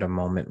me about a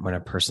moment when a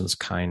person's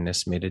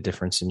kindness made a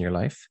difference in your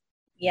life?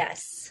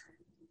 Yes.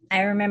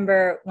 I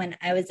remember when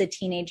I was a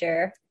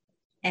teenager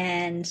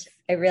and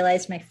I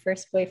realized my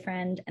first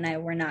boyfriend and I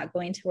were not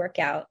going to work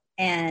out.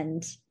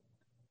 And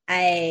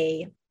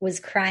I was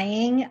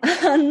crying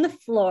on the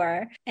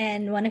floor,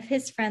 and one of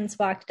his friends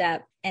walked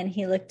up and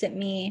he looked at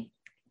me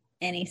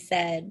and he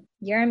said,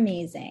 "You're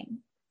amazing.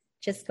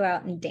 Just go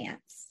out and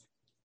dance."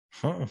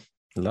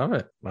 Love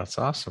it. That's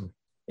awesome.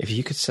 If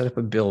you could set up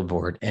a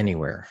billboard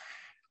anywhere,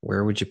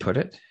 where would you put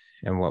it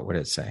and what would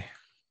it say?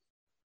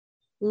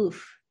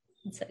 Oof,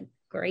 that's a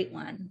great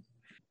one.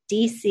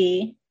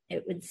 DC,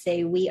 it would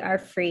say, "We are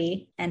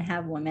free," and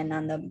have women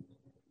on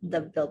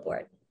the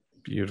billboard.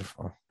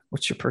 Beautiful.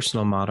 What's your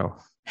personal motto?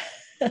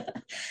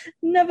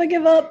 Never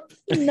give up.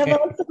 Never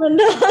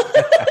surrender.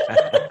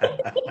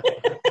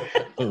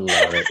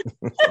 Love it.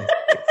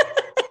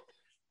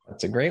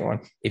 That's a great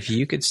one. If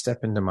you could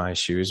step into my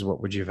shoes,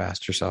 what would you have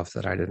asked yourself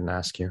that I didn't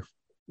ask you?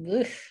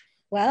 Oof.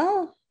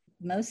 Well,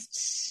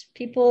 most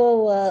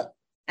people will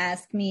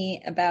ask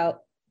me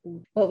about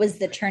what was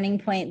the turning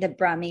point that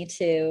brought me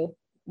to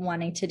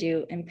wanting to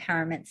do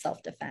empowerment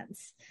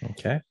self-defense.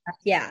 Okay.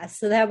 Yeah.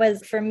 So that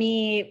was, for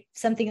me,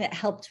 something that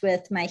helped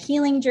with my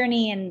healing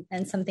journey,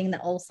 and something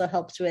that also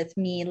helped with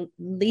me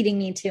leading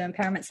me to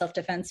empowerment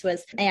self-defense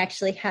was I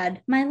actually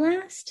had my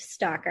last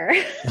stalker.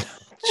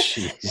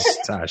 Jeez,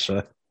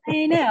 Tasha.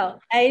 I know.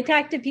 I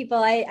talk to people.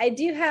 I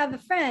do have a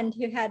friend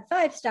who had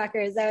 5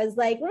 stalkers. I was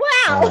like, wow.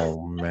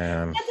 Oh,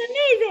 man. That's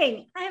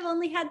amazing. I've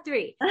only had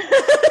 3.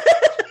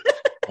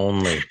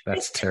 Only.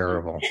 That's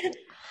terrible. It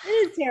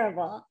is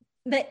terrible.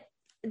 But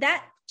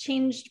that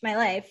changed my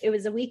life. It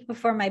was a week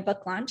before my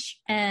book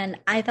launch, and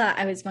I thought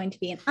I was going to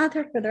be an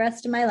author for the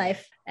rest of my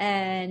life.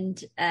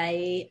 And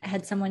I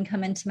had someone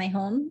come into my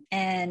home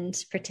and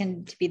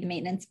pretend to be the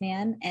maintenance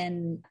man,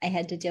 and I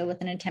had to deal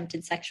with an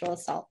attempted sexual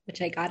assault,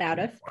 which I got out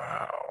of.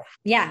 Wow.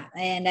 Yeah.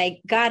 And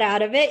I got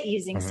out of it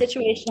using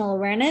situational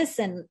awareness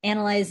and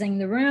analyzing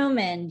the room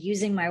and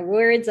using my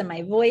words and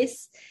my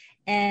voice.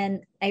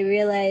 And I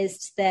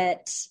realized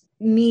that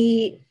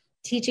me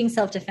teaching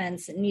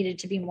self-defense needed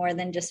to be more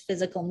than just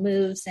physical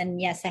moves.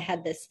 And yes, I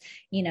had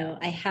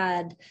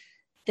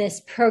this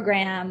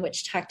program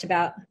which talked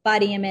about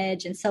body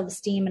image and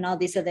self-esteem and all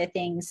these other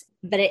things,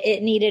 but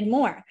it needed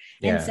more.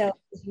 Yeah. And so it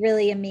was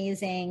really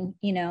amazing,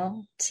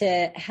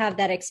 to have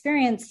that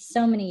experience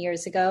so many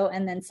years ago.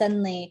 And then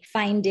suddenly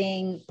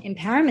finding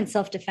empowerment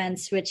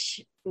self-defense,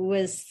 which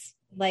was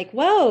like,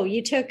 whoa,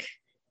 you took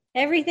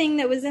everything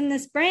that was in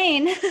this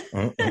brain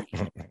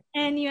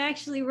and you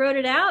actually wrote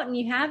it out and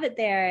you have it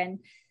there.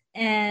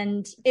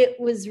 And it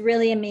was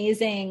really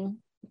amazing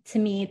to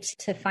me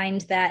to find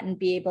that and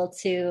be able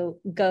to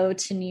go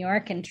to New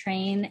York and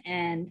train.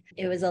 And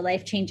it was a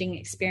life-changing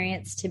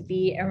experience to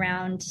be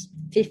around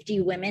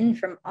 50 women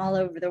from all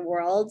over the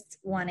world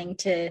wanting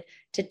to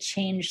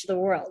change the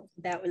world.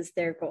 That was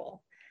their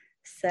goal.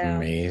 So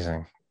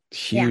amazing.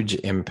 Huge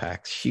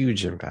impact.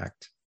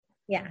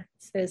 Yeah.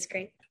 So it was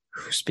great.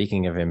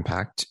 Speaking of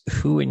impact,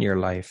 who in your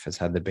life has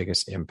had the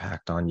biggest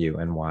impact on you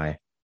and why?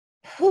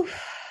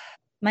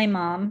 My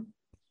mom.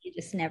 She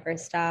just never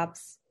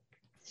stops.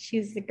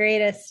 She's the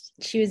greatest.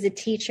 She was a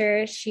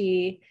teacher.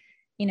 She,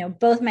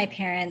 both my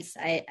parents,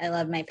 I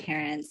love my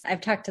parents.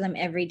 I've talked to them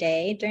every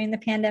day during the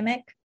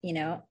pandemic.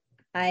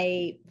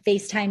 I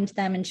FaceTimed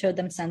them and showed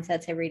them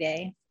sunsets every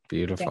day.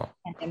 Beautiful.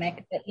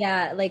 Pandemic. But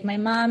yeah, like my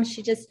mom,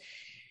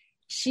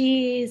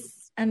 she's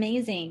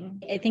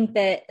amazing. I think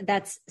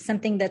that's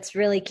something that's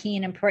really key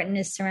and important,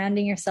 is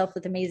surrounding yourself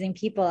with amazing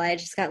people. I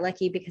just got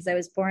lucky because I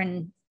was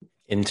born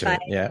into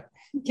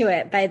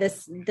it by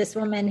this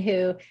woman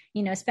who,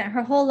 spent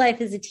her whole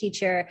life as a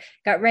teacher,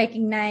 got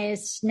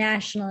recognized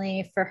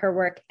nationally for her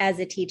work as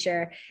a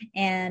teacher,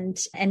 and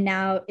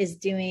now is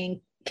doing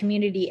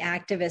community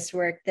activist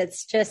work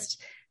that's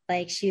just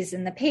like, she's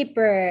in the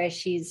paper,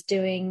 she's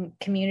doing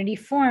community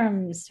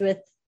forums with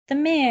the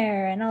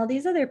mayor and all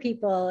these other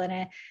people.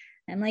 And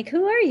I'm like,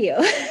 who are you?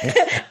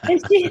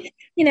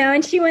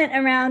 and she went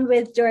around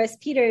with Doris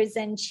Peters,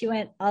 and she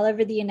went all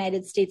over the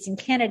United States and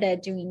Canada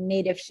doing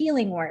native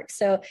healing work.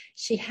 So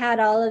she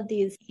had all of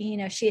these,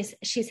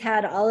 she's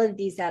had all of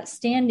these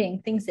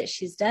outstanding things that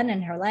she's done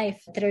in her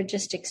life that are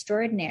just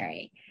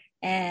extraordinary.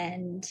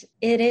 And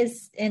it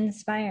is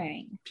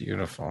inspiring.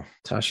 Beautiful.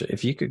 Tasha,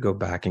 if you could go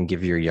back and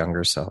give your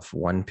younger self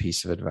one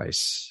piece of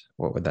advice,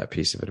 what would that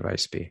piece of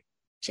advice be?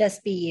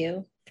 Just be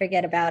you.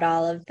 Forget about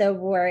all of the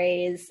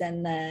worries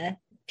and the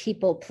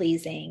people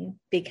pleasing,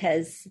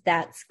 because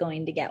that's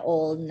going to get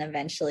old and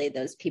eventually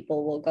those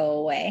people will go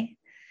away.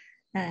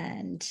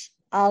 and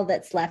all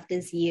that's left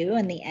is you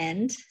in the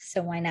end.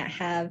 So why not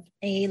have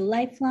a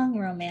lifelong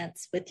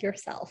romance with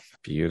yourself?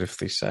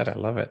 Beautifully said. I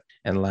love it.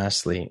 And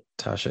lastly,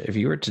 Tasha, if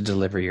you were to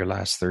deliver your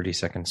last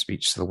 30-second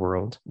speech to the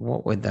world,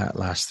 what would that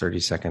last 30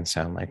 seconds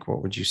sound like?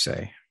 What would you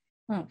say?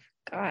 Oh,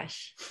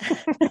 gosh.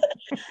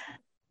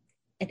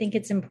 I think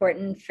it's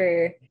important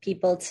for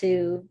people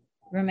to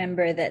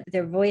remember that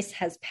their voice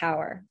has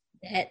power,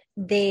 that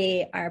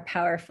they are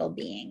powerful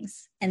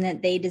beings, and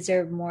that they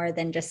deserve more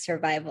than just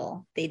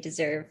survival. They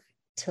deserve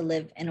to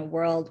live in a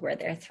world where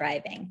they're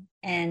thriving,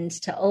 and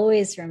to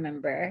always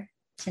remember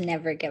to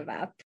never give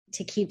up,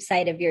 to keep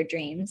sight of your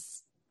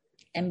dreams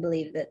and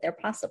believe that they're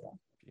possible.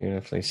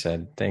 Beautifully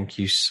said. Thank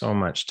you so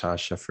much,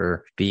 Tasha,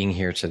 for being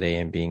here today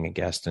and being a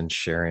guest and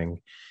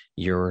sharing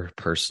your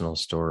personal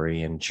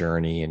story and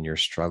journey and your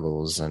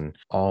struggles and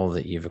all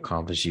that you've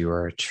accomplished. You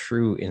are a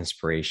true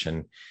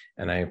inspiration,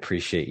 and I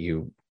appreciate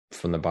you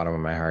from the bottom of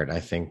my heart.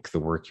 I think the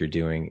work you're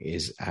doing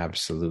is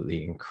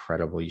absolutely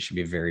incredible. You should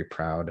be very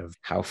proud of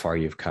how far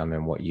you've come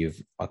and what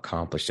you've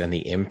accomplished and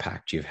the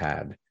impact you've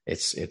had.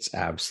 It's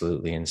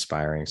absolutely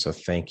inspiring. So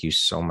thank you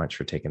so much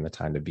for taking the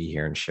time to be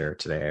here and share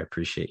today. I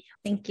appreciate you.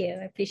 Thank you.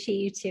 I appreciate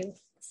you too.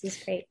 This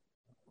is great.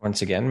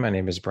 Once again, my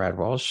name is Brad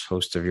Walsh,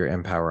 host of your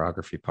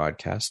Empowerography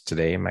podcast.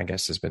 Today, my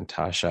guest has been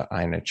Tasha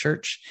Ina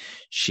Church.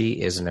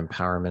 She is an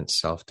empowerment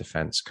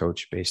self-defense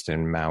coach based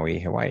in Maui,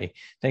 Hawaii.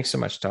 Thanks so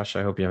much, Tasha.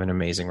 I hope you have an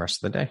amazing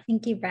rest of the day.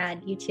 Thank you,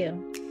 Brad. You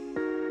too.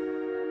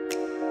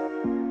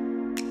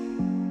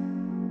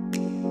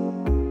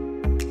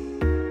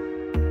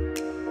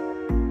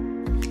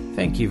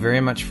 Thank you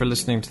very much for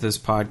listening to this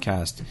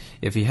podcast.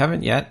 If you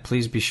haven't yet,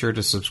 please be sure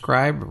to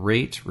subscribe,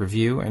 rate,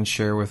 review, and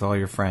share with all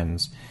your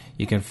friends.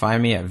 You can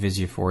find me at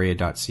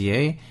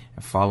visuphoria.ca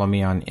and follow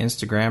me on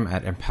Instagram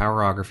at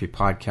Empowerography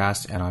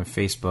Podcast and on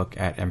Facebook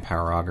at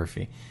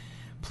Empowerography.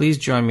 Please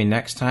join me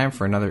next time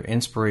for another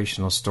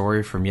inspirational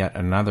story from yet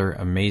another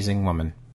amazing woman.